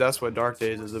that's what Dark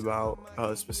Days is about,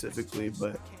 specifically.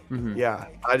 But Mhm. yeah,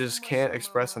 I just can't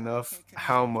express enough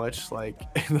how much like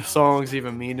the songs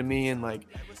even mean to me, and like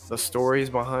the stories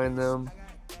behind them,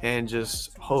 and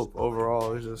just hope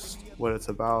overall is just what it's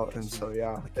about. And so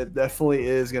yeah, it definitely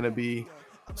is going to be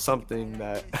something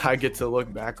that I get to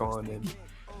look back on,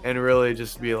 and really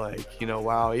just be like, you know,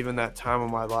 wow, even that time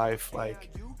of my life, like,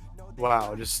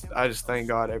 wow, I just thank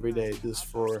God every day just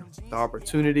for the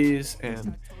opportunities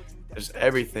and just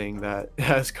everything that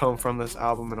has come from this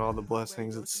album and all the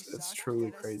blessings. It's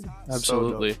truly crazy. So dope.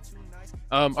 Absolutely.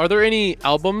 Are there any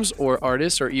albums or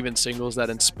artists or even singles that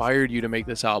inspired you to make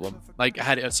this album? Like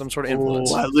had some sort of Oh,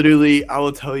 influence? I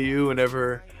will tell you,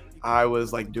 whenever I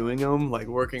was like doing them, like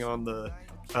working on the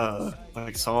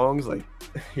like songs, like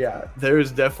yeah,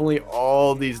 there's definitely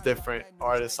all these different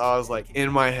artists. I was like,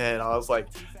 in my head, I was like,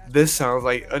 this sounds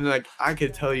like, and like I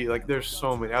could tell you, like, there's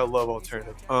so many. I love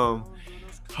alternative.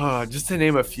 Just to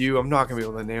name a few, I'm not gonna be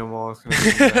able to name them all. It's gonna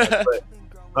make me mad.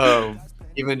 But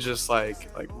even just like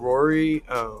Rory,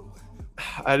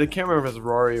 I can't remember if it's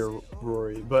Rory or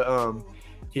Rory, but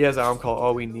he has an album called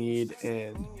All We Need,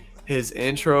 and his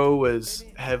intro was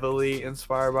heavily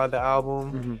inspired by the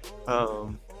album. Mhm.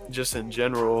 Um, just in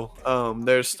general,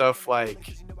 there's stuff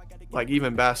like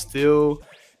even Bastille,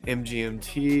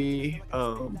 MGMT,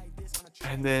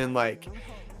 and then like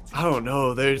I don't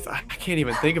know. I can't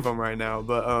even think of them right now.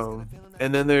 But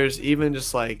and then there's even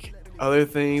just like other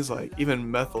things like even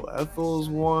methyl ethyl is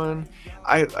one.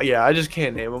 I just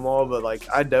can't name them all. But like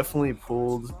I definitely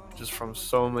pulled just from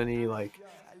so many like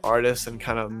artists and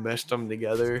kind of meshed them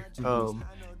together.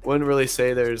 Wouldn't really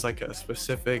say there's like a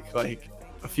specific like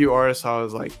a few artists I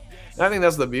was like, and I think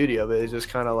that's the beauty of it, is just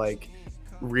kind of like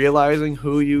realizing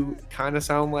who you kind of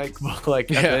sound like. But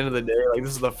like at the end of the day, like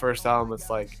this is the first album. It's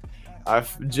like I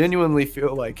genuinely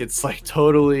feel like it's like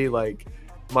totally like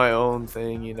my own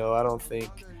thing. You know, I don't think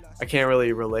I can't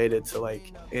really relate it to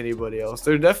like anybody else.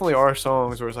 There definitely are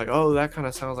songs where it's like, oh, that kind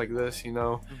of sounds like this. You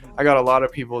know, I got a lot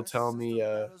of people tell me,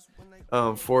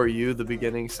 For You, the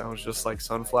beginning sounds just like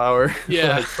Sunflower.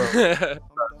 Yeah. Like from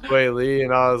Sway Lee,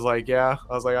 and I was like,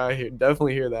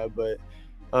 definitely hear that, but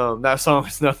that song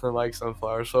is nothing like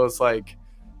Sunflower. So it's like,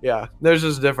 yeah, there's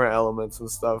just different elements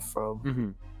and stuff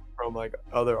from like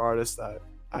other artists that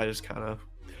I just kind of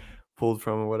pulled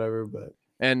from or whatever. But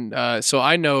And so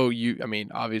I know you. I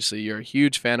mean, obviously, you're a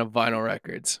huge fan of vinyl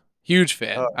records. Huge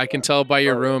fan. I can tell by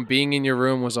your room. Being in your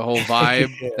room was a whole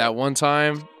vibe that one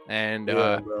time. And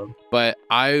but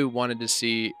I wanted to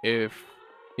see if,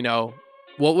 you know,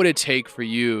 what would it take for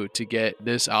you to get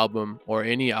this album or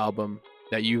any album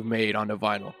that you've made onto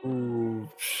vinyl? Ooh,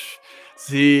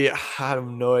 see, I have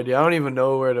no idea. I don't even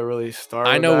know where to really start.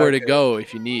 I know where to go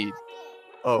if you need,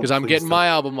 because I'm getting please my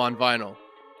album on vinyl.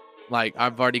 Like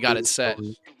I've already got it set.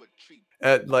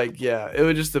 It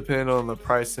would just depend on the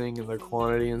pricing and the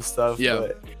quantity and stuff. Yeah.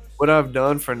 But what I've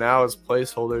done for now is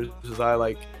placeholders. Is I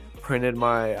like printed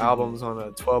my albums on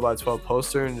a 12 by 12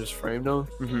 poster and just framed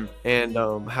them, and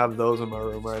have those in my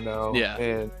room right now. Yeah.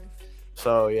 And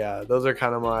so yeah, those are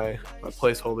kind of my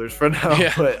placeholders for now.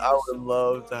 Yeah. But I would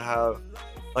love to have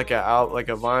like a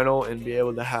vinyl and be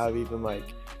able to have even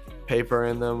like paper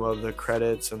in them of the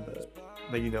credits and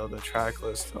the you know, the track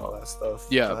list and all that stuff.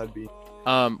 Yeah. So that'd be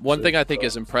one thing I think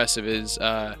is impressive is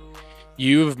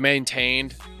you've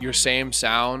maintained your same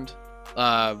sound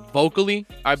vocally.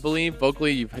 I believe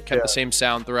vocally you've kept the same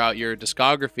sound throughout your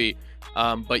discography,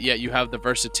 but yet you have the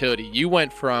versatility. You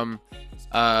went from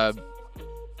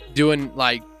doing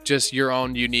like just your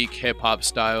own unique hip-hop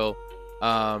style,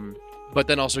 but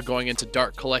then also going into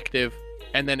Dark Collective,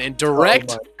 and then in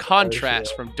direct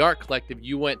contrast from Dark Collective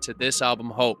you went to this album,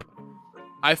 Hope.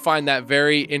 I find that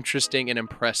very interesting and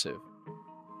impressive.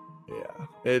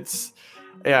 And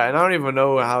I don't even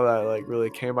know how that like really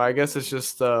came by. I guess it's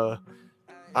just I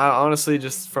honestly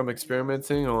just from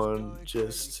experimenting on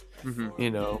just you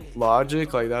know,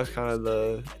 Logic, like that's kind of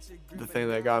the thing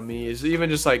that got me, is even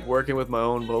just like working with my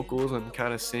own vocals and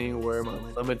kind of seeing where my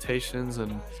limitations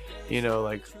and, you know,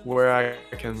 like where I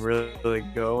can really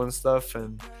go and stuff.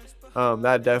 And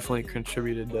that definitely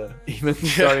contributed to even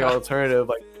starting alternative.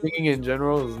 Like singing in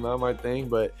general is not my thing,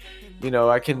 but you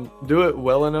know, I can do it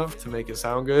well enough to make it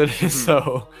sound good.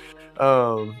 So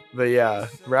but yeah,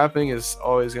 rapping is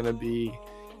always going to be,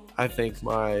 I think,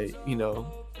 my, you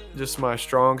know, just my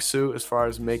strong suit as far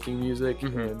as making music.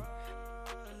 And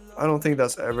I don't think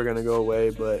that's ever going to go away,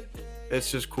 but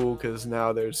it's just cool because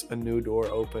now there's a new door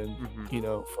open, you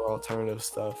know, for alternative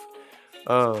stuff.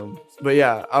 But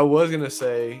yeah, I was going to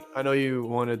say, I know you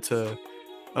wanted to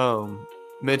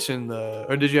mention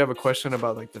or did you have a question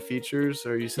about like the features,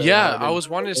 or you said? Yeah, I was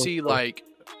wanting to see like,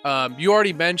 you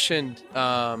already mentioned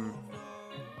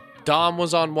Dom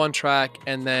was on one track,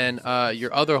 and then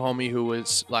your other homie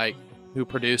who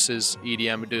produces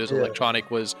EDM, who does electronic,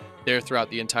 was there throughout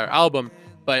the entire album.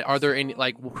 But are there any,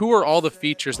 like, who are all the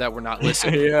features that were not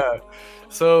listed? Yeah.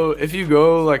 So if you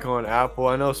go like on Apple,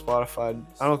 I know Spotify,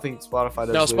 I don't think Spotify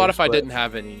does. No, Spotify didn't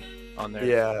have any on there.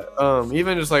 Yeah.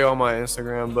 Even just like on my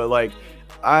Instagram, but like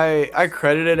I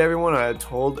credited everyone. I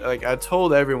told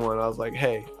everyone, I was like,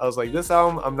 hey, this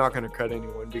album, I'm not going to credit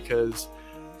anyone because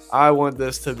I want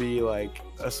this to be like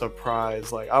a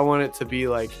surprise. Like I want it to be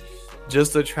like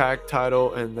just a track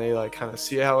title and they like kind of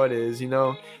see how it is, you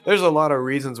know. There's a lot of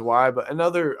reasons why, but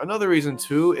another reason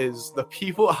too is the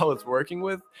people I was working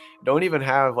with don't even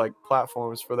have like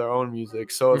platforms for their own music.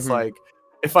 So it's like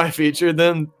if I featured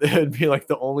them, it would be like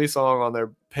the only song on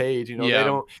their page, you know. They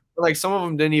don't, like, some of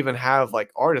them didn't even have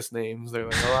like artist names. They're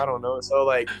like, oh, I don't know. So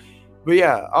like, but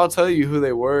yeah, I'll tell you who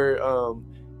they were.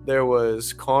 There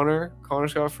was Connor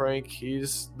Scott Frank.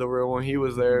 He's the real one. He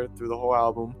was there through the whole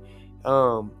album.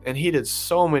 And he did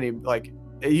so many, like,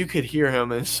 you could hear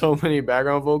him in so many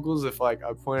background vocals if like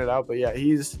I pointed out. But yeah,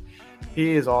 he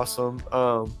is awesome.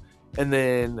 And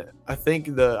then I think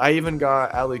I even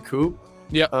got Ali Coop.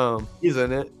 He's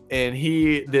in it, and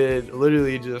he did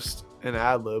literally just an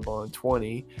ad lib on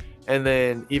 20, And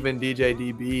then even DJ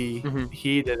DB, Mhm.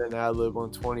 he did an ad lib on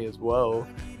 20 as well.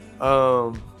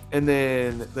 And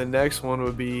then the next one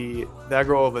would be That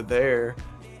Girl Over There.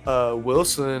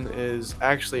 Wilson is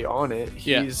actually on it.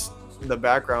 Yeah. He's in the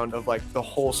background of like the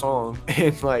whole song,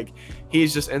 and like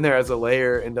he's just in there as a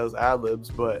layer and does ad libs.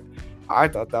 But I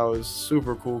thought that was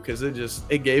super cool because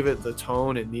it gave it the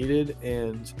tone it needed.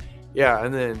 And yeah,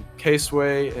 and then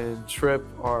K-Sway and Trip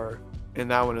are in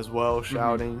that one as well,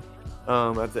 shouting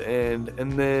at the end.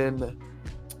 And then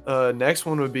next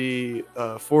one would be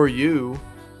For You.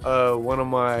 One of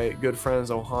my good friends,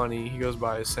 Ohani, he goes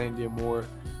by Saint D'Amour,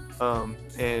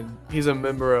 and he's a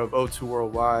member of O2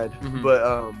 Worldwide.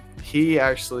 But he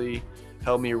actually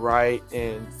helped me write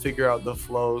and figure out the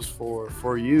flows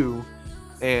for You,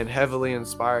 and heavily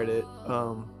inspired it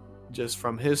just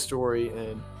from his story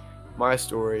and my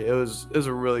story. It was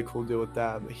a really cool deal with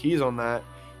that. But he's on that.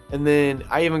 And then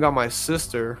I even got my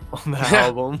sister on the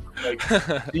album. Like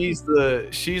she's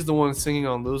the one singing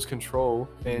on Lose Control,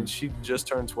 and she just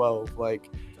turned 12. Like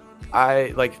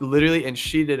I like literally, and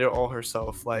she did it all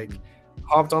herself. Like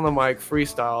hopped on the mic,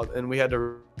 freestyled, and we had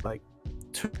to like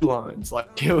 2 lines.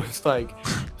 Like it was like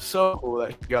so cool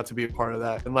that she got to be a part of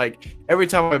that. And like every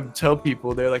time I tell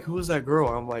people, they're like, "Who's that girl?"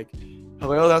 I'm like,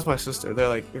 "Oh, that's my sister." They're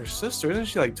like, "Your sister? Isn't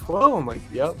she like 12?" I'm like,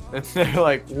 "Yep." And they're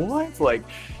like, "What?" Like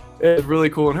it's really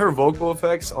cool. And her vocal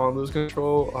effects on Lose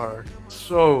Control are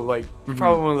so like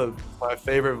probably one of my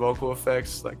favorite vocal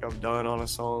effects like I've done on a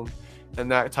song in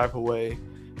that type of way.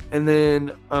 And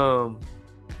then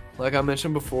like I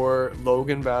mentioned before,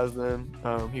 Logan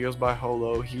Basden, he goes by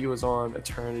Holo. He was on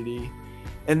Eternity.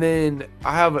 And then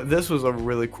this was a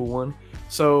really cool one.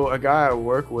 So a guy I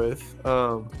work with,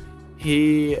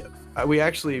 we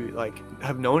actually like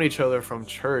have known each other from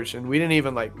church, and we didn't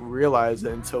even like realize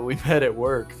it until we met at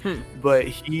work. But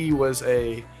he was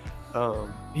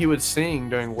he would sing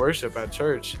during worship at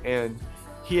church, and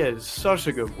he had such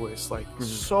a good voice, like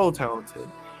so talented.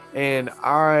 And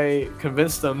I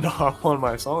convinced them to hop on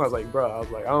my song. I was like, bro,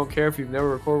 I don't care if you've never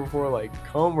recorded before, like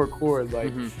come record.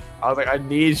 Like I was like, I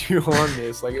need you on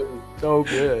this. Like it was so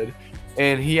good.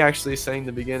 And he actually sang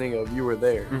the beginning of You Were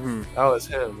There. That was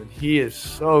him, and he is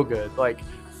so good. Like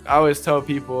I always tell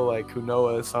people like who know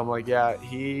us, I'm like, yeah,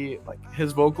 he like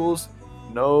his vocals,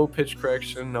 no pitch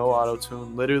correction, no auto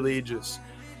tune, literally just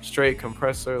straight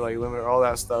compressor, like limiter, all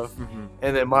that stuff.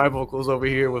 And then my vocals over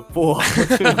here with full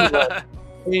auto tune. Like,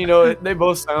 you know, they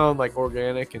both sound like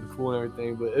organic and cool and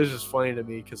everything, but it's just funny to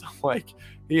me because I'm like,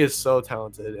 he is so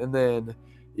talented. And then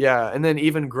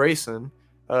even Grayson.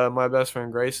 My best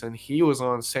friend Grayson, he was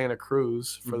on Santa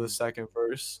Cruz for the second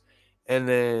verse, and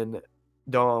then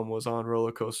Dom was on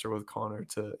Roller Coaster with Connor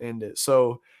to end it.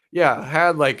 So yeah,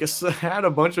 had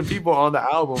a bunch of people on the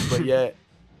album, but yet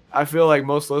I feel like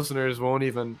most listeners won't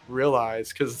even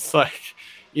realize because it's like,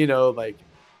 you know, like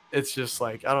it's just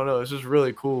like I don't know, it's just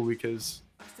really cool because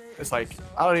it's like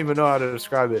I don't even know how to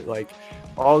describe it. Like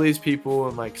all these people,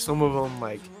 and like some of them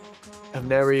like have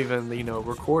never even, you know,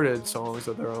 recorded songs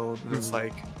of their own, and it's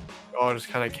like all just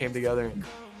kind of came together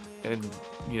and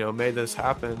you know made this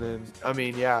happen. And I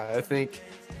mean, yeah, I think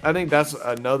that's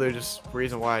another just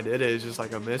reason why I did it, is just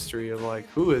like a mystery of like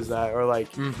who is that, or like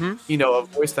you know, a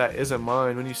voice that isn't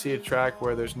mine. When you see a track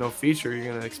where there's no feature,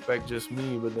 you're gonna expect just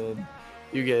me, but then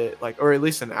you get like, or at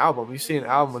least an album, you see an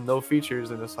album with no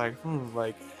features and it's like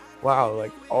like wow,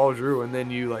 like all Drew, and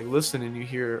then you like listen and you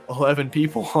hear 11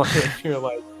 people on it, and you're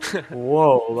like,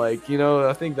 whoa, like, you know,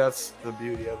 I think that's the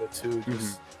beauty of it too,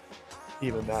 just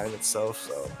even that in itself.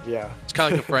 So yeah, it's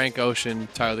kind of like a Frank Ocean,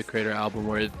 Tyler the Creator album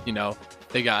where, you know,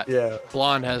 they got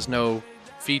Blonde has no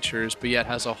features, but yet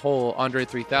has a whole Andre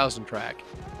 3000 track,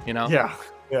 you know?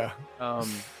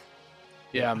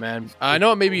 Yeah, man. I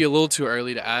know it may be a little too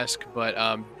early to ask,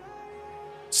 but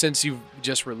since you've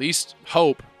just released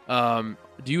Hope,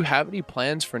 do you have any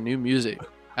plans for new music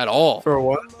at all? For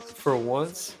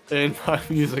once in my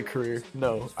music career,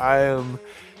 no. I am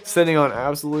sitting on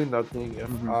absolutely nothing. If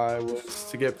I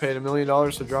was to get paid $1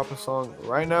 million to drop a song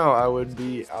right now, I would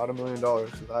be out $1 million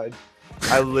because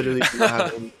I literally do not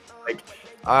have any. Like,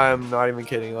 I'm not even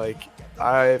kidding. Like,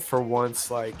 I for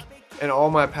once, like, in all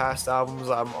my past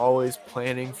albums, I'm always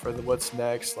planning for what's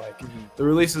next. Like, the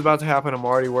release is about to happen. I'm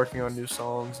already working on new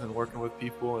songs and working with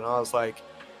people, and I was like,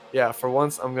 yeah, for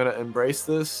once I'm gonna embrace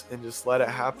this and just let it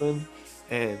happen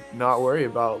and not worry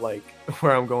about like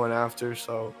where I'm going after.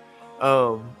 So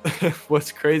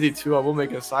what's crazy too, I will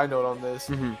make a side note on this.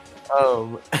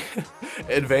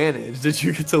 Advantage, did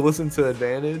you get to listen to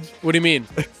Advantage? What do you mean?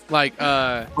 Like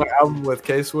my album with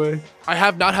K-Sway? I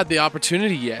have not had the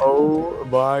opportunity yet. Oh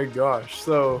my gosh.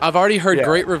 So I've already heard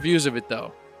great reviews of it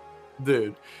though.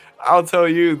 Dude, I'll tell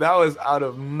you, that was out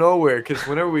of nowhere. Because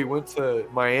whenever we went to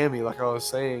Miami, like I was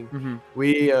saying,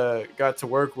 we got to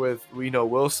work with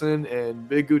Wilson and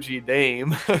Big Gucci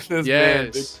Dame. This man, Big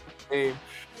Yes. Gucci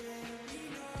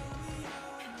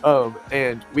Dame.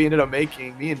 And we ended up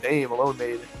making, me and Dame alone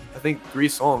made, I think 3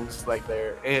 songs like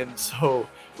there. And so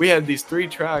we had these 3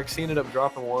 tracks. He ended up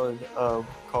dropping one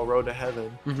called Road to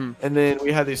Heaven. And then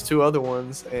we had these 2 other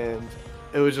ones, and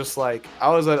it was just like, I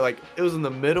was at like, it was in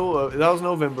the middle of, that was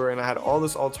November, and I had all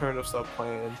this alternative stuff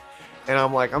planned. And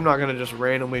I'm like, I'm not going to just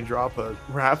randomly drop a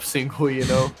rap single, you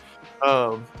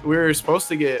know? We were supposed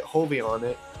to get Hovey on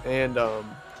it, and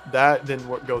that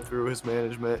didn't go through. His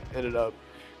management ended up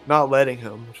not letting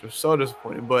him, which was so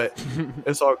disappointing, but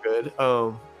it's all good.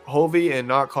 Hovey and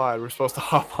Not Clyde were supposed to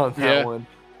hop on that one,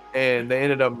 and they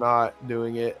ended up not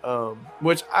doing it,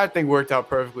 which I think worked out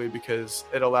perfectly because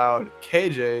it allowed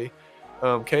KJ,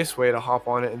 K-Sway to hop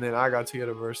on it, and then I got to get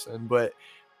a verse in. But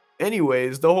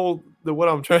anyways, what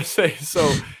I'm trying to say,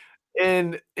 so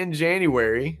in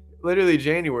January, literally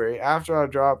January, after I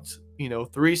dropped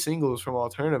 3 singles from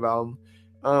Alternative album,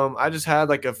 I just had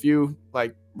like a few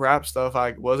like rap stuff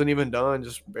I wasn't even done,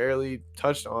 just barely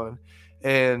touched on,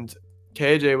 and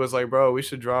KJ was like, bro, we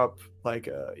should drop like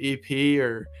a EP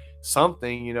or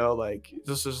something, like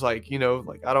this is like,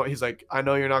 like he's like, I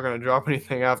know you're not gonna drop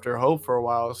anything after Hope for a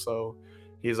while, so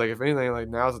he's like, if anything, like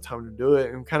now's the time to do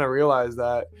it, and kind of realized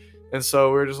that. And so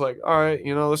we were just like, all right,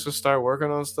 let's just start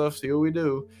working on stuff, see what we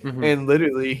do. And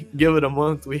literally give it a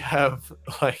month, we have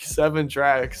like 7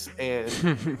 tracks.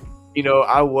 And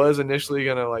I was initially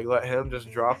gonna like let him just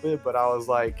drop it, but I was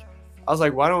like,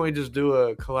 why don't we just do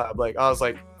a collab? Like, I was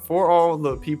like, for all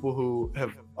the people who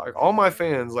have, like, all my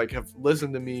fans like have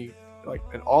listened to me, like,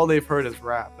 and all they've heard is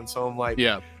rap, and so I'm like,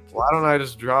 why don't I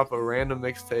just drop a random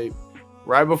mixtape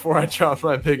right before I drop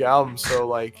my big album? So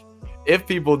like, if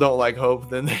people don't like Hope,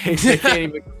 then they can't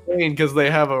even complain because they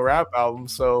have a rap album.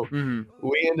 So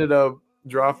we ended up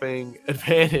dropping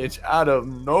Advantage out of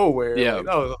nowhere. Like,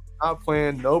 that was not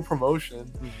planned, no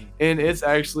promotion, and it's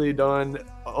actually done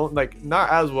like not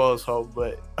as well as Hope,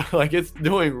 but like it's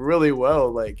doing really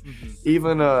well. Like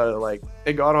even like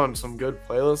it got on some good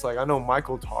playlists. Like I know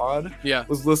Michael Todd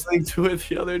was listening to it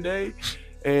the other day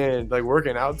and like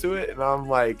working out to it, and I'm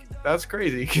like, that's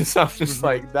crazy, because I'm just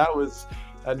like, that was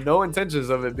had no intentions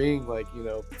of it being like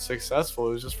successful.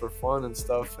 It was just for fun and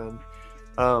stuff, and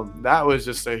that was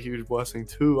just a huge blessing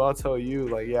too. I'll tell you,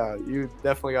 like, you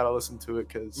definitely got to listen to it,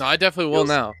 because no, I definitely will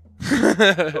now.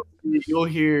 You'll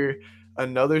hear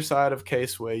another side of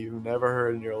K-Sway you've never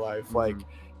heard in your life. Like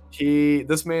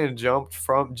this man jumped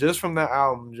from that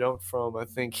album, I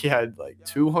think he had like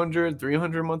 200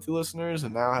 300 monthly listeners,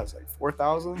 and now has like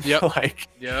 4,000. Like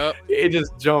it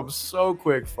just jumped so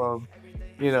quick from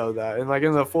that, and like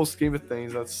in the full scheme of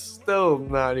things, that's still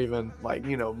not even like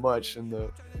much in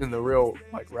the real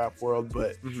like rap world,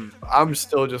 but I'm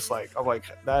still just like, I'm like,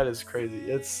 that is crazy.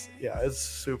 It's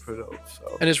super dope.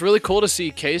 So, and it's really cool to see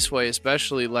K-Sway,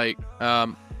 especially like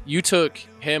you took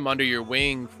him under your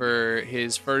wing for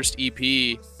his first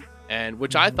EP, and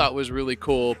which I thought was really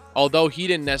cool. Although he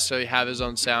didn't necessarily have his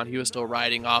own sound, he was still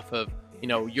riding off of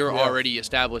your already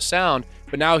established sound,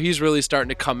 but now he's really starting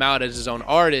to come out as his own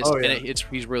artist, and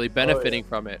he's really benefiting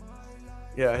from it.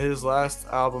 Yeah, his last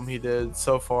album he did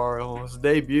so far, his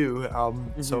debut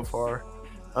album so far,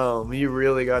 he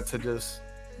really got to just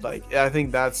like, I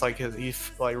think that's like he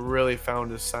like really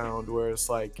found his sound, where it's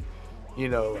like,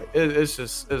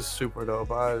 it's super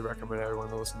dope. I recommend everyone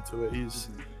to listen to it.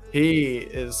 He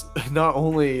is not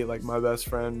only like my best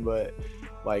friend, but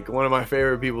like one of my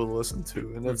favorite people to listen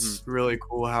to, and it's really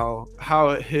cool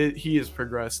how he has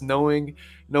progressed, knowing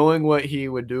what he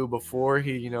would do before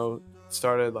he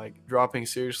started like dropping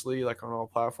seriously like on all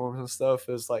platforms and stuff.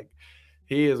 Is like,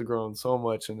 he has grown so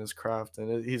much in his craft,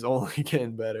 and he's only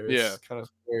getting better. It's kind of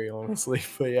scary, honestly,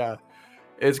 but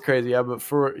it's crazy. But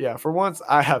for once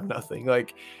I have nothing.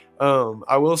 Like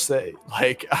I will say,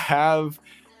 like, I have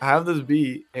this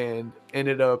beat and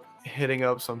ended up hitting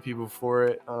up some people for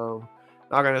it.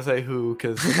 Not gonna say who,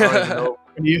 because I don't even know if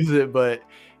I can use it, but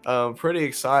pretty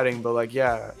exciting. But like,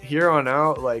 here on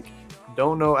out, like,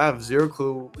 don't know, I have zero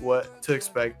clue what to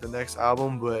expect the next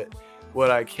album, but what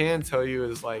I can tell you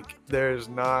is like,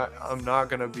 I'm not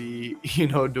gonna be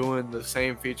doing the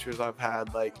same features I've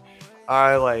had. Like,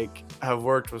 I like have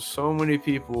worked with so many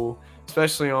people,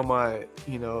 especially on my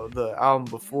the album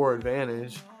before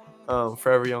Advantage,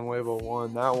 Forever Young Wavo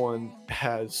 1. That one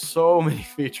has so many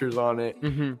features on it,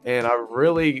 and I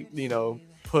really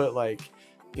put like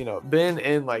been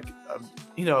in like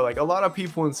like a lot of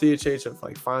people in CHH have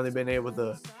like finally been able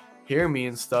to hear me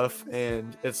and stuff,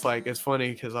 and it's like it's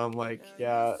funny because I'm like,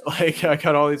 yeah, like I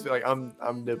got all these like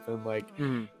I'm dipping like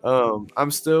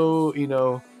I'm still, you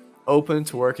know, open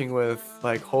to working with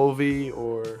like Hovey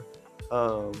or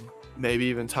um maybe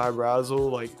even Ty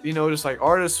Brazzle, like, you know, just like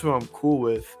artists who I'm cool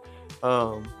with.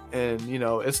 And you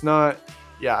know, it's not,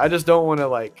 yeah, I just don't want to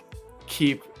like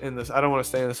keep in this, I don't want to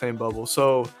stay in the same bubble.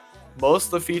 So most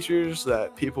of the features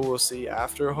that people will see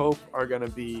after Hope are going to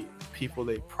be people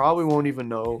they probably won't even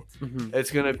know.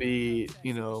 It's going to be,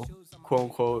 you know, quote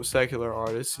unquote secular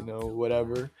artists, you know,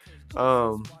 whatever.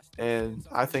 And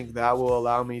I think that will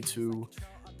allow me to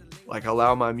like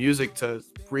allow my music to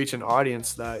reach an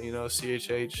audience that, you know,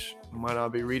 CHH might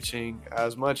not be reaching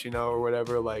as much, you know, or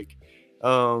whatever. Like,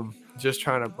 just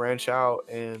trying to branch out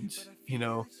and, you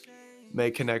know,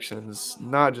 make connections,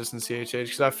 not just in CHH,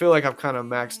 because I feel like I've kind of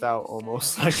maxed out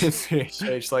almost like in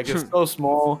CHH. Like, it's so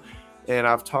small, and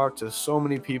I've talked to so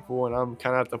many people, and I'm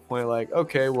kind of at the point like,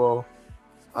 okay, well,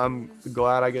 I'm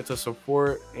glad I get to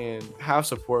support and have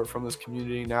support from this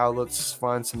community. Now let's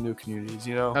find some new communities,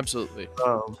 you know? Absolutely.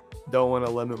 Don't want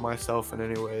to limit myself in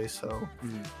any way. So,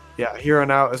 yeah, here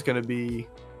on out is going to be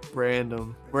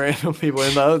random people.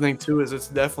 And the other thing, too, is it's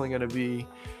definitely going to be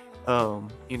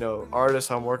you know,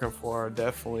 artists I'm working for are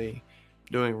definitely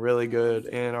doing really good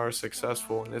and are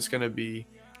successful, and it's going to be,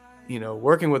 you know,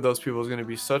 working with those people is going to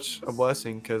be such a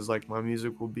blessing, because like my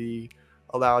music will be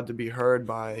allowed to be heard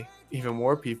by even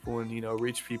more people, and, you know,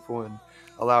 reach people and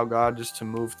allow God just to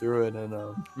move through it, and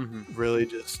really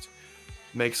just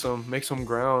make some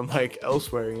ground like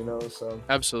elsewhere, you know. So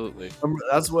Absolutely.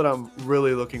 that's what I'm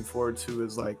really looking forward to,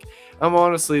 is like, I'm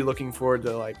honestly looking forward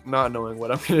to like not knowing what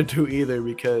I'm gonna do either,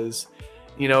 because,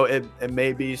 you know, it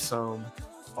may be some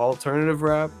alternative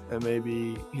rap, and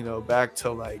maybe, you know, back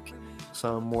to like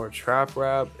some more trap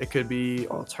rap. It could be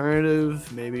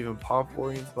alternative, maybe even pop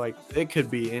oriented. Like, it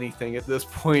could be anything at this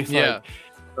point. Yeah.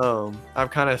 Like, I've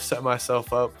kind of set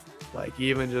myself up, like,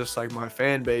 even just like my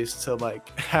fan base, to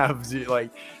like have like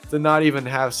to not even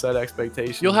have set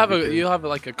expectations. You'll have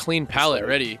like a clean palette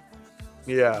ready.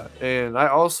 Yeah, and I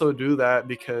also do that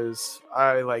because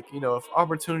I, like, you know, if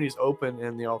opportunities open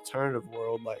in the alternative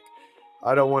world, like,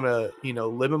 I don't want to, you know,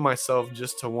 limit myself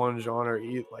just to one genre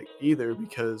either,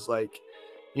 because, like,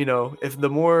 you know, if the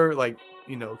more, like,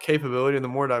 you know, capability and the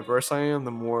more diverse I am,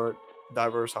 the more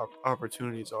diverse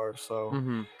opportunities are.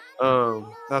 So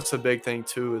that's a big thing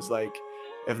too, is like,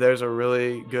 if there's a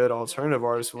really good alternative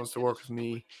artist who wants to work with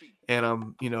me, and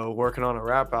I'm, you know, working on a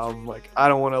rap album, like, I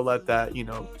don't want to let that, you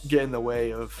know, get in the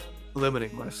way of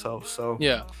limiting myself. So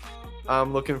Yeah.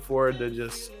 I'm looking forward to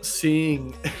just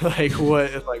seeing like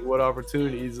what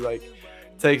opportunities like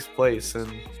takes place, and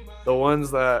the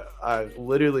ones that I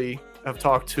literally have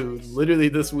talked to literally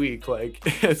this week. Like,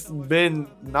 it's been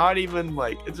not even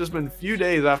like, it's just been a few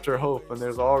days after Hope, and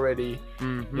there's already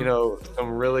you know,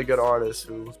 some really good artists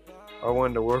who are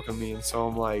wanting to work with me. And so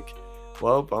I'm like,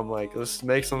 let's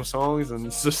make some songs and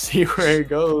just see where it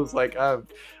goes. Like, I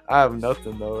have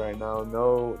nothing though right now,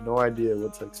 no idea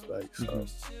what to expect. So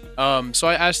so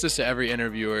I asked this to every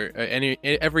interviewer,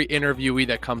 every interviewee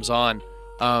that comes on.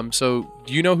 So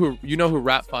you know who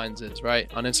Rap Finds is,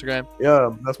 right? On Instagram?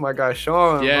 Yeah, that's my guy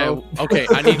Sean. Yeah. Bro. Okay,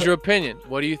 I need your opinion.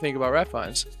 What do you think about Rap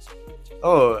Finds?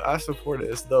 Oh, I support it.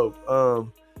 It's dope.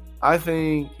 I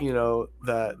think, you know,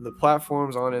 that the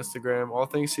platforms on Instagram, all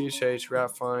things CHH, Rap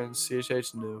Finds,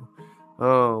 CHH New,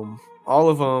 all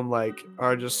of them like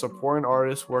are just supporting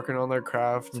artists working on their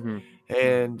craft,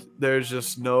 and there's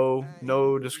just no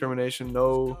discrimination,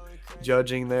 no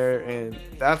judging there, and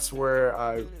that's where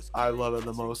I love it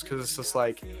the most, because it's just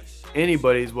like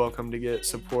anybody's welcome to get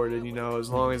supported, you know, as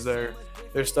long as their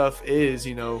stuff is,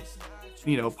 you know,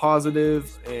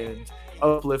 positive and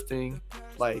uplifting,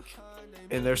 like,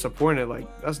 and they're supporting it. Like,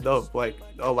 that's dope. Like,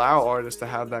 allow artists to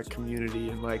have that community.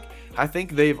 And like, I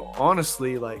think they've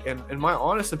honestly, like, and in my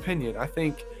honest opinion, I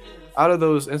think out of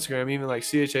those Instagram, even like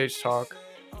CHH Talk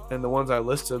and the ones I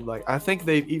listed, like, I think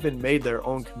they've even made their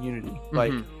own community.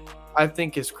 Like, I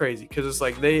think it's crazy, because it's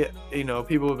like, they, you know,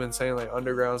 people have been saying like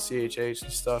underground CHH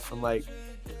and stuff, and like,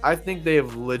 I think they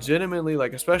have legitimately,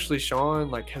 like, especially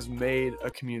Sean, like, has made a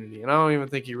community, and I don't even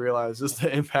think he realizes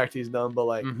the impact he's done. But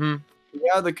like,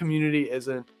 yeah, the community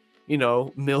isn't, you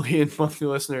know, million monthly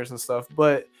listeners and stuff,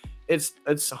 but it's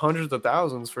hundreds of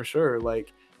thousands for sure.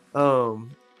 Like, I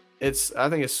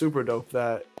think it's super dope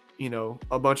that, you know,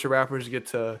 a bunch of rappers get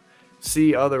to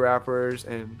see other rappers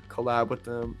and collab with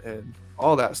them and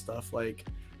all that stuff. Like,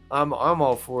 I'm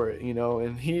all for it, you know.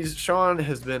 And Sean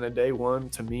has been a day one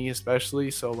to me,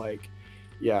 especially. So like,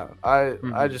 yeah,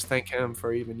 I just thank him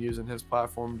for even using his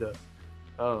platform to,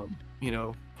 you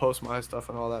know, post my stuff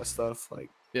and all that stuff. Like,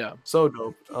 Yeah. So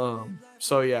dope.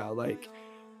 So yeah, like,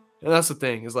 and that's the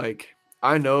thing is like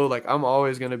I know like I'm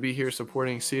always gonna be here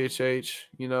supporting CHH,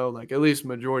 you know, like at least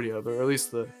majority of it, or at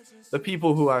least the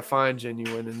people who I find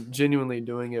genuine and genuinely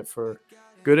doing it for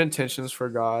good intentions for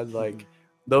God, like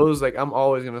those like I'm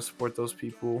always gonna support those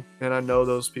people, and I know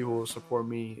those people will support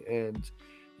me. And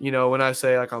you know, when I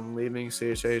say like I'm leaving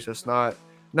CHH, it's not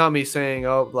me saying,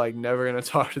 oh, like never gonna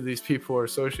talk to these people or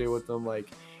associate with them. Like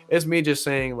it's me just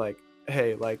saying like,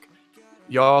 hey, like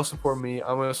y'all support me,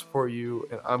 I'm gonna support you,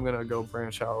 and I'm gonna go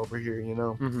branch out over here, you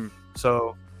know. Mm-hmm.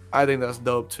 So I think that's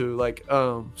dope too. Like,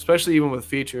 especially even with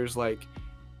features, like,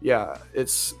 yeah,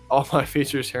 it's all my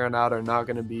features here on out are not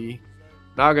gonna be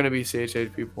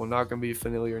CHH people, not gonna be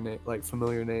familiar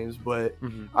names, but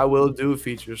Mm-hmm. I will do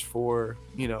features for,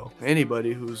 you know,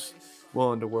 anybody who's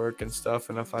willing to work and stuff.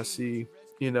 And if I see,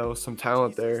 you know, some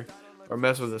talent there or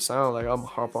mess with the sound, like I'm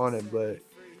hop on it. But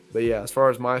yeah, as far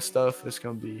as my stuff, it's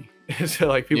gonna be it's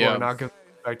like people Yeah. are not gonna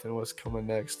be expecting what's coming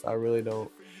next. I really don't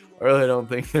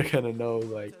think they're gonna know,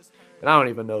 like, and I don't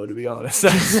even know, to be honest.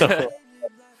 So, but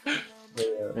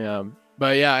yeah. Yeah.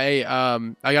 But yeah, hey,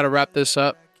 I gotta wrap this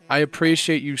up. I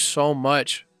appreciate you so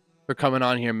much for coming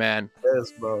on here, man.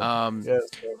 Yes, bro. Um, Yes,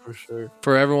 bro, for sure.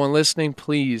 for everyone listening,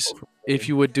 please, if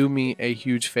you would do me a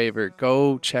huge favor,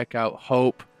 go check out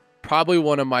Hope. Probably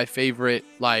one of my favorite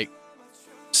like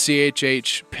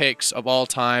CHH picks of all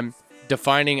time,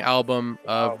 defining album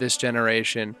of this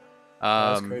generation.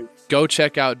 That's crazy. Go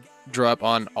check out Drup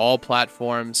on all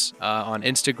platforms, on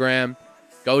Instagram.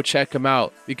 Go check him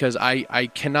out because I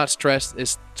cannot stress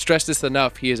this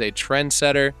enough. He is a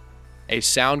trendsetter, a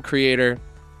sound creator,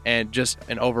 and just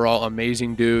an overall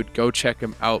amazing dude. Go check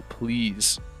him out,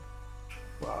 please.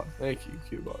 Wow, thank you,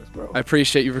 Q-Box, bro. I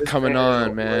appreciate you for coming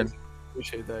on, man.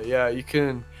 Appreciate that. Yeah,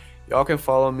 y'all can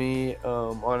follow me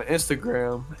on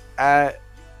Instagram at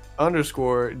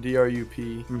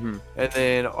 _DRUP, Mm-hmm. and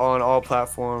then on all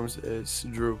platforms it's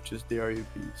Droop, just DRUP.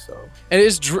 So And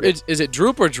is it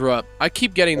Droop or Drup? I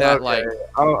keep getting that okay. like.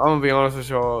 I'm gonna be honest with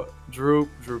y'all. Droop,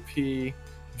 Droopy,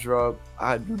 Drup.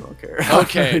 I do not care.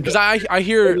 Okay, because I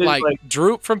hear like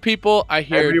Droop from people. I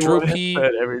hear Everyone has Droopy.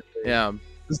 said everything. Yeah.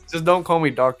 Just don't call me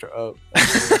Dr. Up.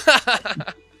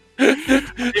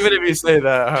 Even if you say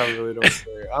that, I really don't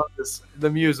care. The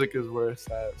music is where it's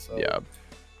at. So Yeah.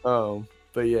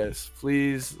 But yes,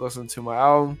 please listen to my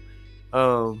album.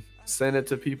 Send it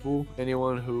to people,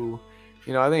 anyone who,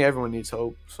 you know, I think everyone needs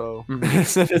hope. So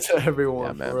send it to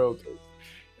everyone, Yeah, for real.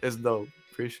 It's dope.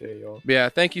 Appreciate y'all. Yeah,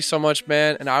 thank you so much,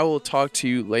 man. And I will talk to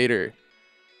you later.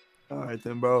 All right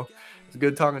then, bro. It's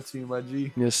good talking to you, my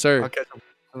G. Yes, sir. I'll catch you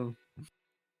soon.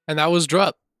 And that was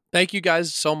Drup. Thank you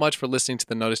guys so much for listening to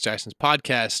the Notice Jackson's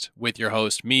podcast with your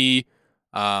host, me.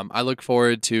 I look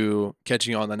forward to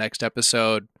catching you on the next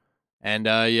episode. And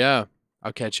yeah,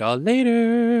 I'll catch y'all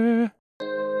later.